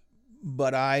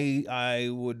 But I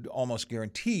would almost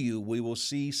guarantee you we will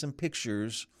see some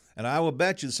pictures, and I will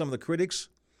bet you some of the critics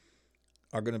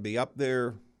are going to be up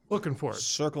there looking for it,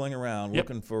 circling around,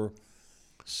 looking for.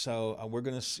 So we're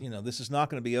going to, this is not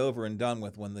going to be over and done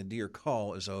with when the deer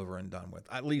call is over and done with.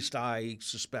 At least I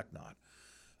suspect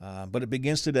not. But it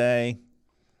begins today.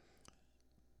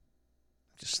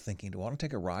 Just thinking, do I want to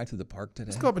take a ride through the park today?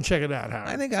 Let's go up and check it out, Howard.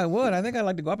 I think I would. I think I'd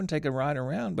like to go up and take a ride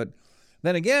around. But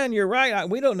then again, you're right.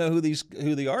 We don't know who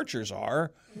the archers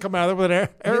are. Come out with an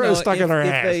arrow stuck in our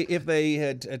ass. If they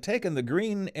had taken the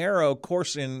green arrow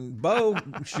course in bow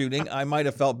shooting, I might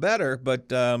have felt better.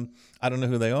 But I don't know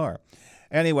who they are.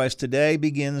 Anyways, today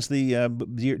begins the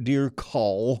deer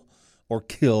call or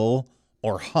kill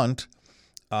or hunt.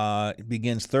 It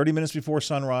begins 30 minutes before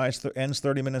sunrise, ends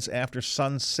 30 minutes after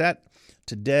sunset.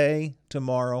 Today,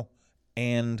 tomorrow,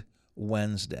 and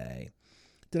Wednesday.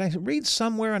 Did I read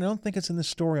somewhere, and I don't think it's in the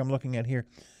story I'm looking at here,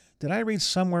 did I read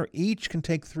somewhere each can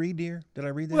take 3 deer? Did I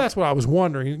read that? Well, that's what I was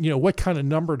wondering. What kind of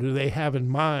number do they have in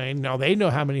mind? Now, they know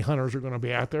how many hunters are going to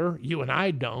be out there. You and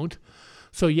I don't.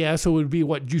 So, so it would be,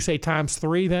 what, did you say times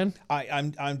 3 then?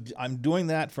 I'm doing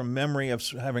that from memory of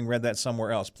having read that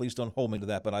somewhere else. Please don't hold me to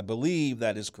that, but I believe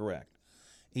that is correct.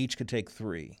 Each could take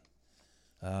 3.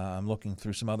 I'm looking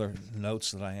through some other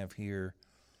notes that I have here.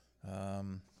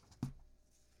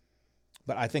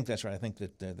 But I think that's right. I think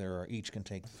that there are each can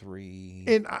take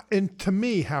 3. And to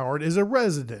me, Howard, as a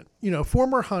resident,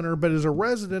 former hunter, but as a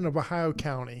resident of Ohio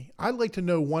County, I'd like to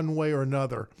know one way or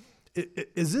another,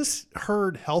 is this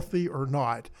herd healthy or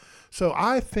not? So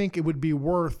I think it would be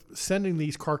worth sending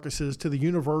these carcasses to the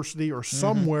university or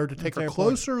somewhere to take a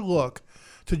closer look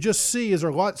to just see, is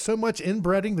there so much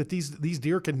inbreeding that these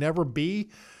deer can never be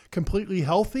completely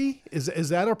healthy? Is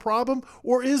that a problem,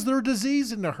 or is there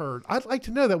disease in the herd? I'd like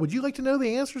to know that. Would you like to know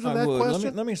the answers to that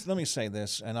question? Let me say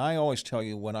this, and I always tell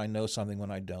you when I know something,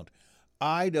 when I don't.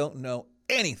 I don't know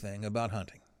anything about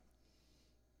hunting.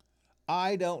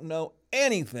 I don't know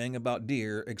anything about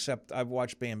deer except I've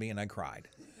watched Bambi and I cried.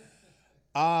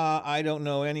 I don't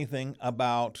know anything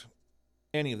about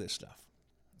any of this stuff.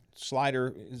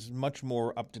 Slider is much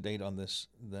more up to date on this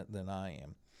than I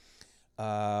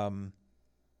am.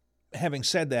 Having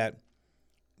said that,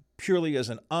 purely as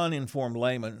an uninformed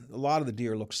layman, a lot of the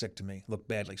deer look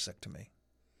badly sick to me.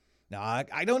 Now,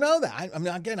 I don't know that. I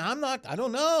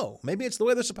don't know. Maybe it's the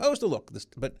way they're supposed to look.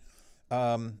 But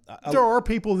there are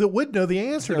people that would know the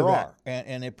answer to that. There are,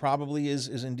 and it probably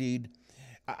is indeed.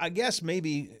 I guess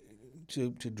maybe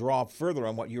to draw further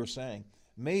on what you're saying,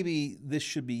 maybe this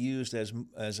should be used as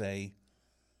a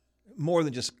more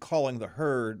than just calling the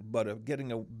herd, but of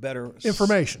getting a better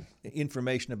information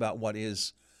about what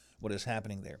is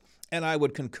happening there. And I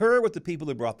would concur with the people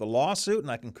who brought the lawsuit, and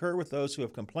I concur with those who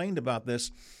have complained about this.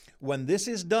 When this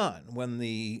is done, when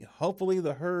hopefully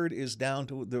the herd is down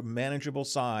to the manageable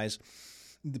size,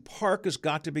 the park has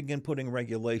got to begin putting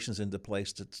regulations into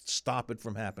place to stop it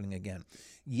from happening again.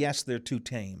 Yes, they're too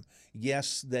tame.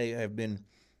 Yes, they're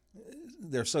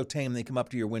so tame they come up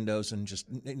to your windows and just,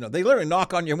 they literally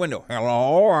knock on your window.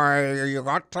 Hello, you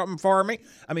got something for me?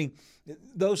 I mean,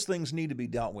 those things need to be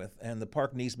dealt with, and the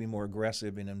park needs to be more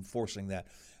aggressive in enforcing that.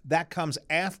 That comes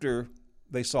after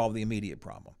they solve the immediate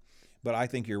problem. But I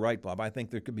think you're right, Bob. I think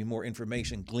there could be more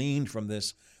information gleaned from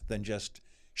this than just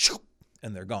shoop,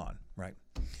 and they're gone, right?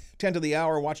 10 to the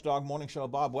hour, Watchdog Morning Show.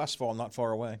 Bob Westfall, not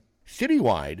far away.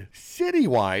 Citywide.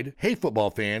 Hey, football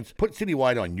fans, put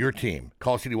Citywide on your team.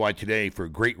 Call Citywide today for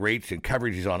great rates and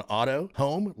coverages on auto,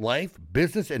 home, life,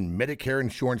 business, and Medicare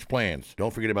insurance plans.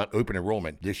 Don't forget about open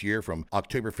enrollment this year from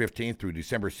October 15th through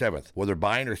December 7th. Whether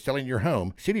buying or selling your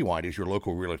home, Citywide is your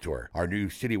local realtor. Our new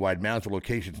Citywide Moundsville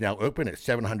location is now open at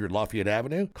 700 Lafayette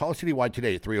Avenue. Call Citywide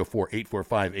today at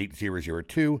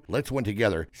 304-845-8002. Let's win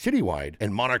together. Citywide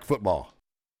and Monarch Football.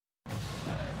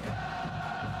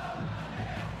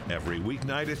 Every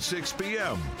weeknight at 6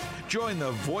 p.m., join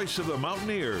the voice of the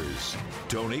Mountaineers,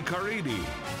 Tony Caridi,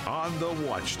 on the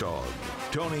Watchdog.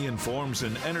 Tony informs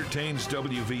and entertains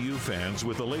WVU fans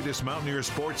with the latest Mountaineer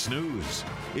sports news.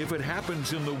 If it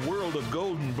happens in the world of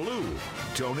gold and blue,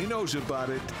 Tony knows about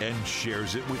it and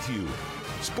shares it with you.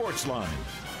 Sportsline,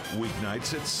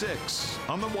 weeknights at 6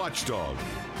 on the Watchdog.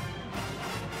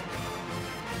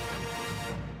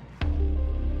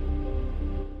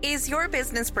 Is your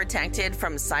business protected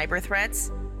from cyber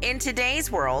threats? In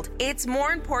today's world, it's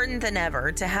more important than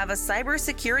ever to have a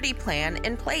cybersecurity plan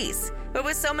in place. But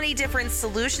with so many different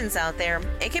solutions out there,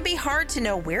 it can be hard to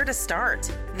know where to start.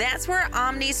 That's where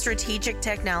Omni Strategic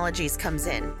Technologies comes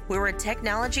in. We're a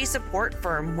technology support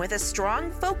firm with a strong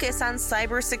focus on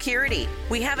cybersecurity.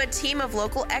 We have a team of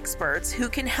local experts who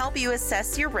can help you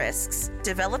assess your risks,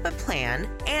 develop a plan,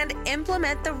 and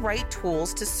implement the right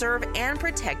tools to serve and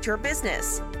protect your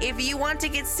business. If you want to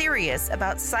get serious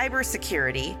about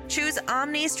cybersecurity, choose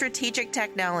Omni Strategic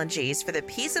Technologies for the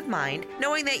peace of mind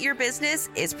knowing that your business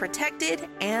is protected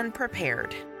and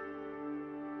prepared.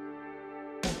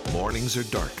 Mornings are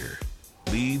darker.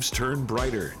 Leaves turn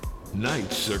brighter.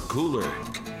 Nights are cooler.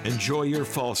 Enjoy your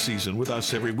fall season with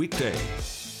us every weekday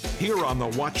here on the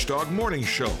Watchdog Morning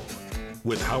Show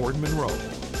with Howard Monroe.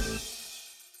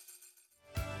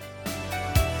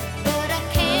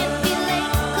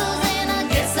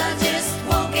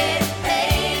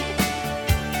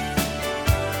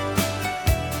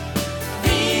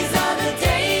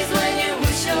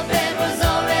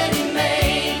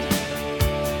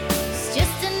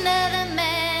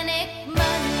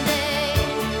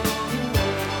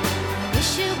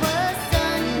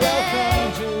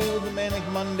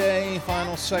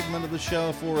 Segment of the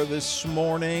show for this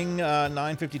morning,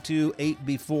 9:52, 8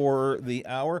 before the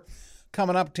hour.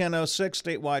 Coming up, 10:06,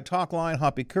 statewide talk line.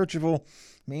 Hoppy Kercheval,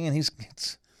 man,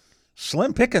 it's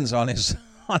slim pickings on his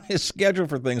schedule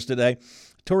for things today.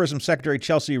 Tourism Secretary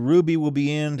Chelsea Ruby will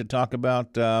be in to talk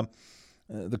about the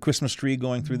Christmas tree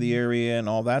going through the area and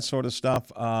all that sort of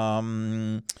stuff.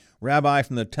 Rabbi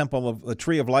from the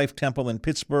Tree of Life Temple in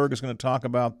Pittsburgh is going to talk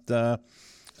about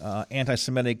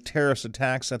anti-Semitic terrorist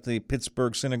attacks at the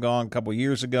Pittsburgh synagogue a couple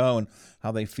years ago and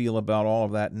how they feel about all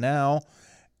of that now.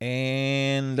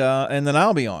 And then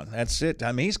I'll be on. That's it.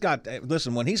 I mean,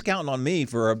 listen, when he's counting on me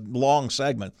for a long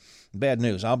segment, bad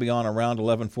news. I'll be on around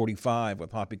 11:45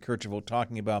 with Hoppy Kercheval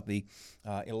talking about the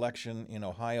election in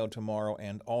Ohio tomorrow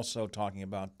and also talking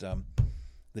about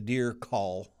the deer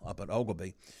call up at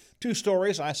Oglebay. Two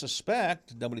stories I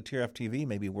suspect WTRF-TV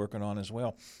may be working on as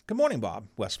well. Good morning, Bob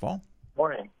Westfall.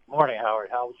 Morning, Howard.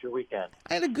 How was your weekend?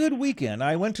 I had a good weekend.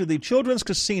 I went to the Children's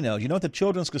Casino. You know what the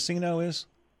Children's Casino is?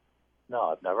 No,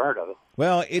 I've never heard of it.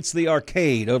 Well, it's the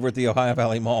arcade over at the Ohio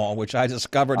Valley Mall, which I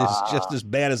discovered is just as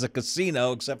bad as a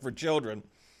casino, except for children.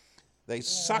 They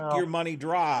suck your money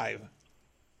dry.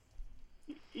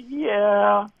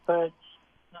 Yeah, but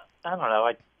I don't know.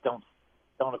 I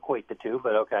don't equate the two,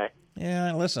 but okay.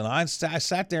 Yeah, listen, I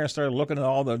sat there and started looking at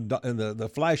all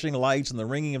the flashing lights and the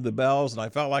ringing of the bells, and I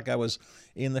felt like I was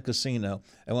in the casino.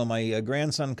 And when my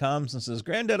grandson comes and says,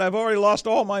 "Granddad, I've already lost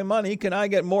all my money. Can I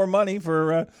get more money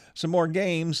for some more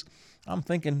games?" I'm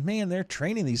thinking, man, they're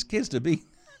training these kids to be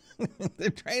 – they're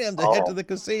training them to head to the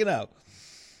casino.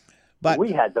 But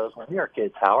we had those when we were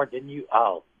kids, Howard, didn't you?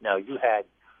 Oh, no, you had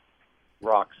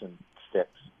rocks and sticks.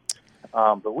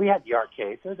 But we had the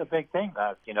arcades. It was a big thing.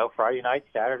 Friday nights,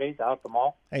 Saturdays out at the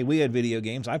mall. Hey, we had video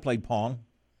games. I played Pong.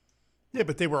 Yeah,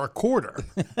 but they were a quarter.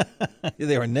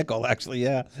 They were a nickel, actually.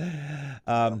 Yeah.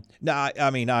 No,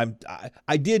 I mean,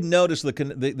 I did notice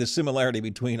the similarity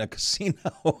between a casino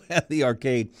and the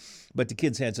arcade, but the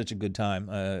kids had such a good time.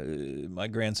 My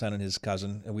grandson and his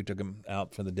cousin, we took them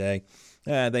out for the day.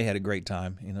 They had a great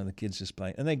time. The kids just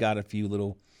playing, and they got a few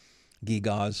little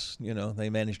gewgaws. They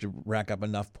managed to rack up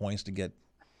enough points to get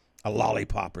a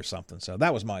lollipop or something. So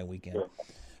that was my weekend.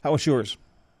 How was yours?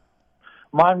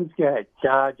 Mine was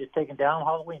good. Just taking down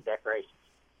Halloween decorations.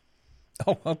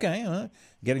 Oh, okay.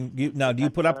 Now, do you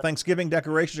put up Thanksgiving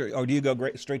decorations, or do you go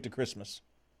straight to Christmas?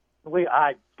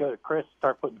 I go to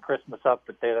start putting Christmas up,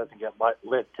 but they doesn't get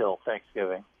lit till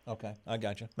Thanksgiving. Okay, I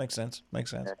got you. Makes sense.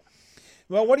 Okay.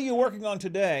 Well, what are you working on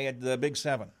today at the Big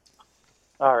 7?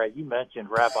 All right, you mentioned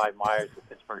Rabbi Myers of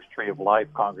Pittsburgh's Tree of Life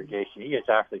congregation. He is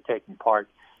actually taking part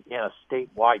in a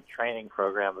statewide training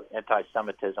program of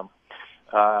anti-Semitism.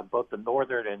 Both the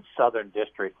Northern and Southern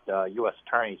District U.S.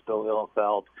 Attorneys, Bill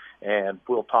Willenfeld and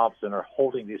Will Thompson, are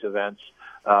holding these events,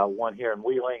 one here in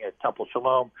Wheeling at Temple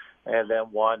Shalom, and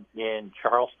then one in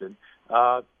Charleston,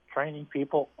 training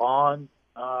people on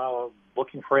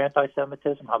looking for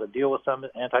anti-Semitism, how to deal with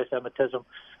anti-Semitism.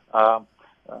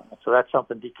 So that's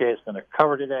something DK is going to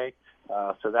cover today.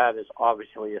 So that is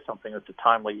obviously something that's a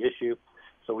timely issue.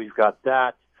 So we've got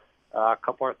that. A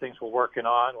couple other things we're working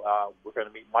on. We're going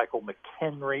to meet Michael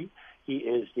McHenry. He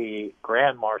is the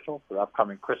Grand Marshal for the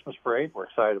upcoming Christmas parade. We're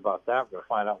excited about that. We're going to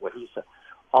find out what he's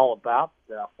all about.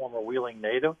 The former Wheeling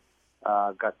native.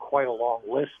 Got quite a long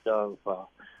list of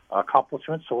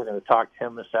accomplishments, so we're going to talk to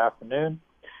him this afternoon.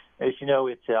 As you know,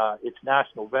 it's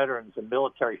National Veterans and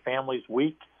Military Families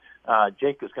Week.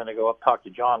 Jake is going to go up talk to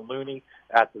John Looney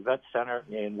at the Vet Center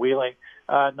in Wheeling.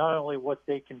 Not only what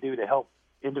they can do to help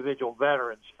individual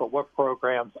veterans, but what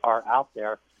programs are out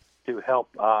there to help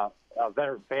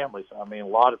veteran families. I mean, a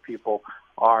lot of people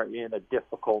are in a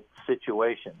difficult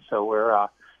situation. So we're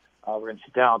going to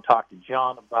sit down and talk to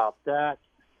John about that.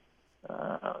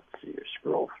 Let's see here,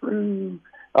 scroll through.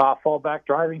 Fallback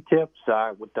driving tips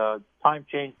with the time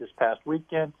change this past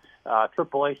weekend.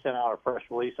 AAA sent out a press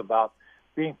release about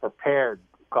being prepared.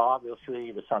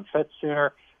 Obviously, the sun sets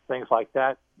sooner, things like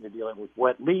that. You're dealing with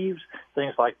wet leaves,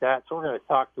 things like that. So we're going to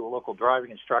talk to a local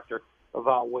driving instructor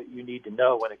about what you need to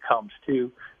know when it comes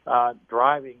to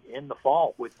driving in the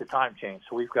fall with the time change.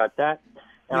 So we've got that.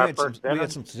 And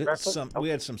we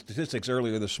had some statistics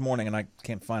earlier this morning, and I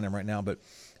can't find them right now, but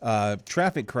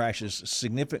traffic crashes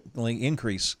significantly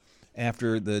increase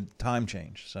after the time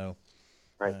change. So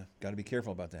got to be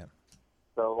careful about that.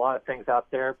 So a lot of things out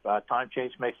there. Time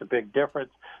change makes a big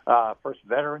difference. First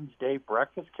Veterans Day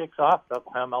breakfast kicks off.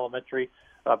 Bethlehem Elementary,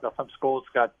 Bethlehem School's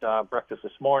got breakfast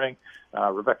this morning.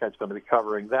 Rebecca is going to be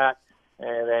covering that.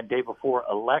 And then day before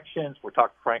elections, we're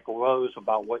talking to Frank Rose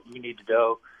about what you need to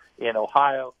do in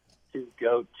Ohio to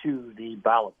go to the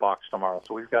ballot box tomorrow.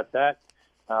 So we've got that.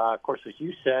 Of course, as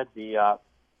you said, the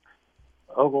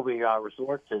Oglebay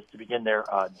Resort is to begin their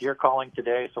deer calling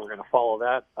today, so we're going to follow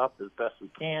that up as best we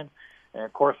can. And,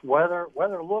 of course, weather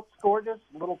looks gorgeous,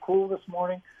 a little cool this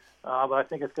morning, but I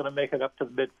think it's going to make it up to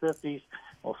the mid-50s.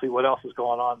 We'll see what else is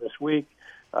going on this week.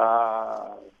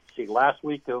 Last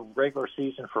week of regular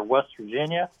season for West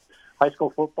Virginia high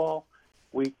school football.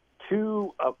 Week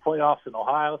 2 playoffs in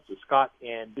Ohio. So Scott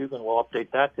and Dugan will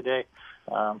update that today.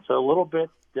 So a little bit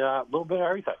of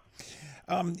everything.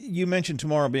 You mentioned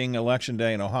tomorrow being Election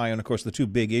Day in Ohio, and, of course, the 2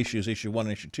 big issues, Issue 1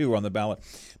 and Issue 2, are on the ballot.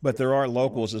 But there are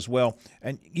locals as well.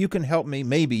 And you can help me.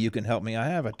 Maybe you can help me. I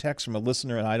have a text from a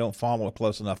listener, and I don't follow it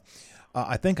close enough.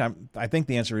 I think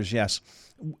the answer is yes.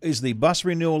 Is the bus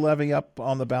renewal levy up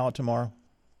on the ballot tomorrow?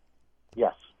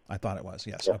 Yes. I thought it was,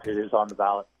 yes. Yes, Okay. it is on the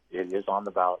ballot. It is on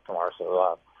the ballot tomorrow.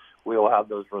 So we will have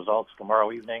those results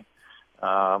tomorrow evening.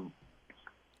 And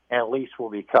at least we'll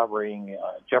be covering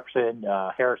Jefferson,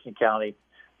 Harrison County.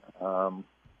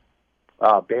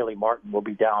 Bailey Martin will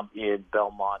be down in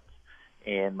Belmont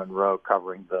and Monroe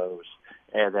covering those.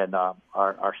 And then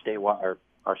our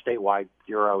statewide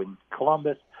bureau in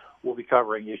Columbus will be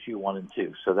covering Issue 1 and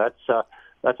 2. So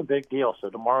that's a big deal. So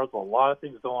tomorrow's a lot of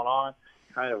things going on,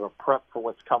 kind of a prep for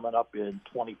what's coming up in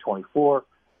 2024.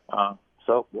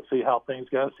 So we'll see how things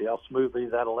go, see how smoothly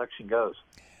that election goes.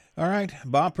 All right,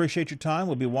 Bob, appreciate your time.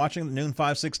 We'll be watching noon,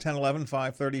 5, 6, 10, 11,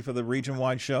 5:30 for the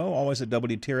region-wide show, always at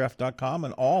WTRF.com,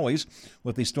 and always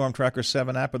with the Storm Tracker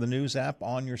 7 app or the news app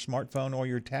on your smartphone or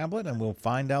your tablet, and we'll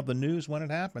find out the news when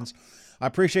it happens. I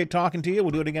appreciate talking to you.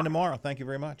 We'll do it again tomorrow. Thank you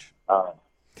very much. Bye.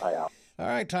 All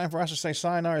right, time for us to say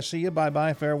sayonara, see you,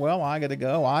 bye-bye, farewell. I got to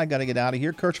go. I got to get out of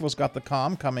here. Kirchhoff's got the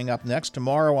calm coming up next.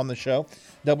 Tomorrow on the show,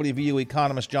 WVU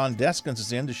economist John Deskins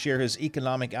is in to share his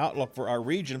economic outlook for our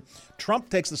region. Trump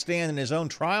takes the stand in his own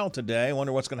trial today. I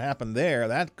wonder what's going to happen there.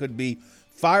 That could be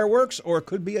fireworks or it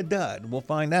could be a dud. We'll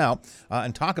find out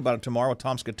and talk about it tomorrow with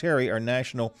Tom Scuteri, our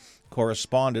national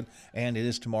correspondent, and it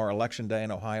is tomorrow Election Day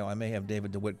in Ohio. I may have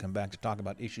David DeWitt come back to talk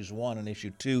about Issues 1 and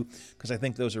Issue 2 because I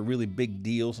think those are really big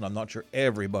deals, and I'm not sure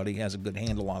everybody has a good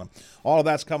handle on them. All of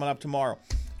that's coming up tomorrow.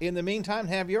 In the meantime,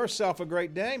 have yourself a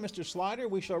great day. Mr. Slider,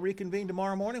 we shall reconvene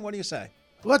tomorrow morning. What do you say?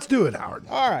 Let's do it, Howard.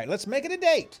 All right, let's make it a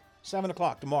date. 7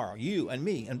 o'clock tomorrow. You and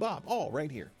me and Bob all right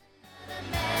here.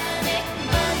 Manic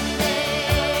Monday.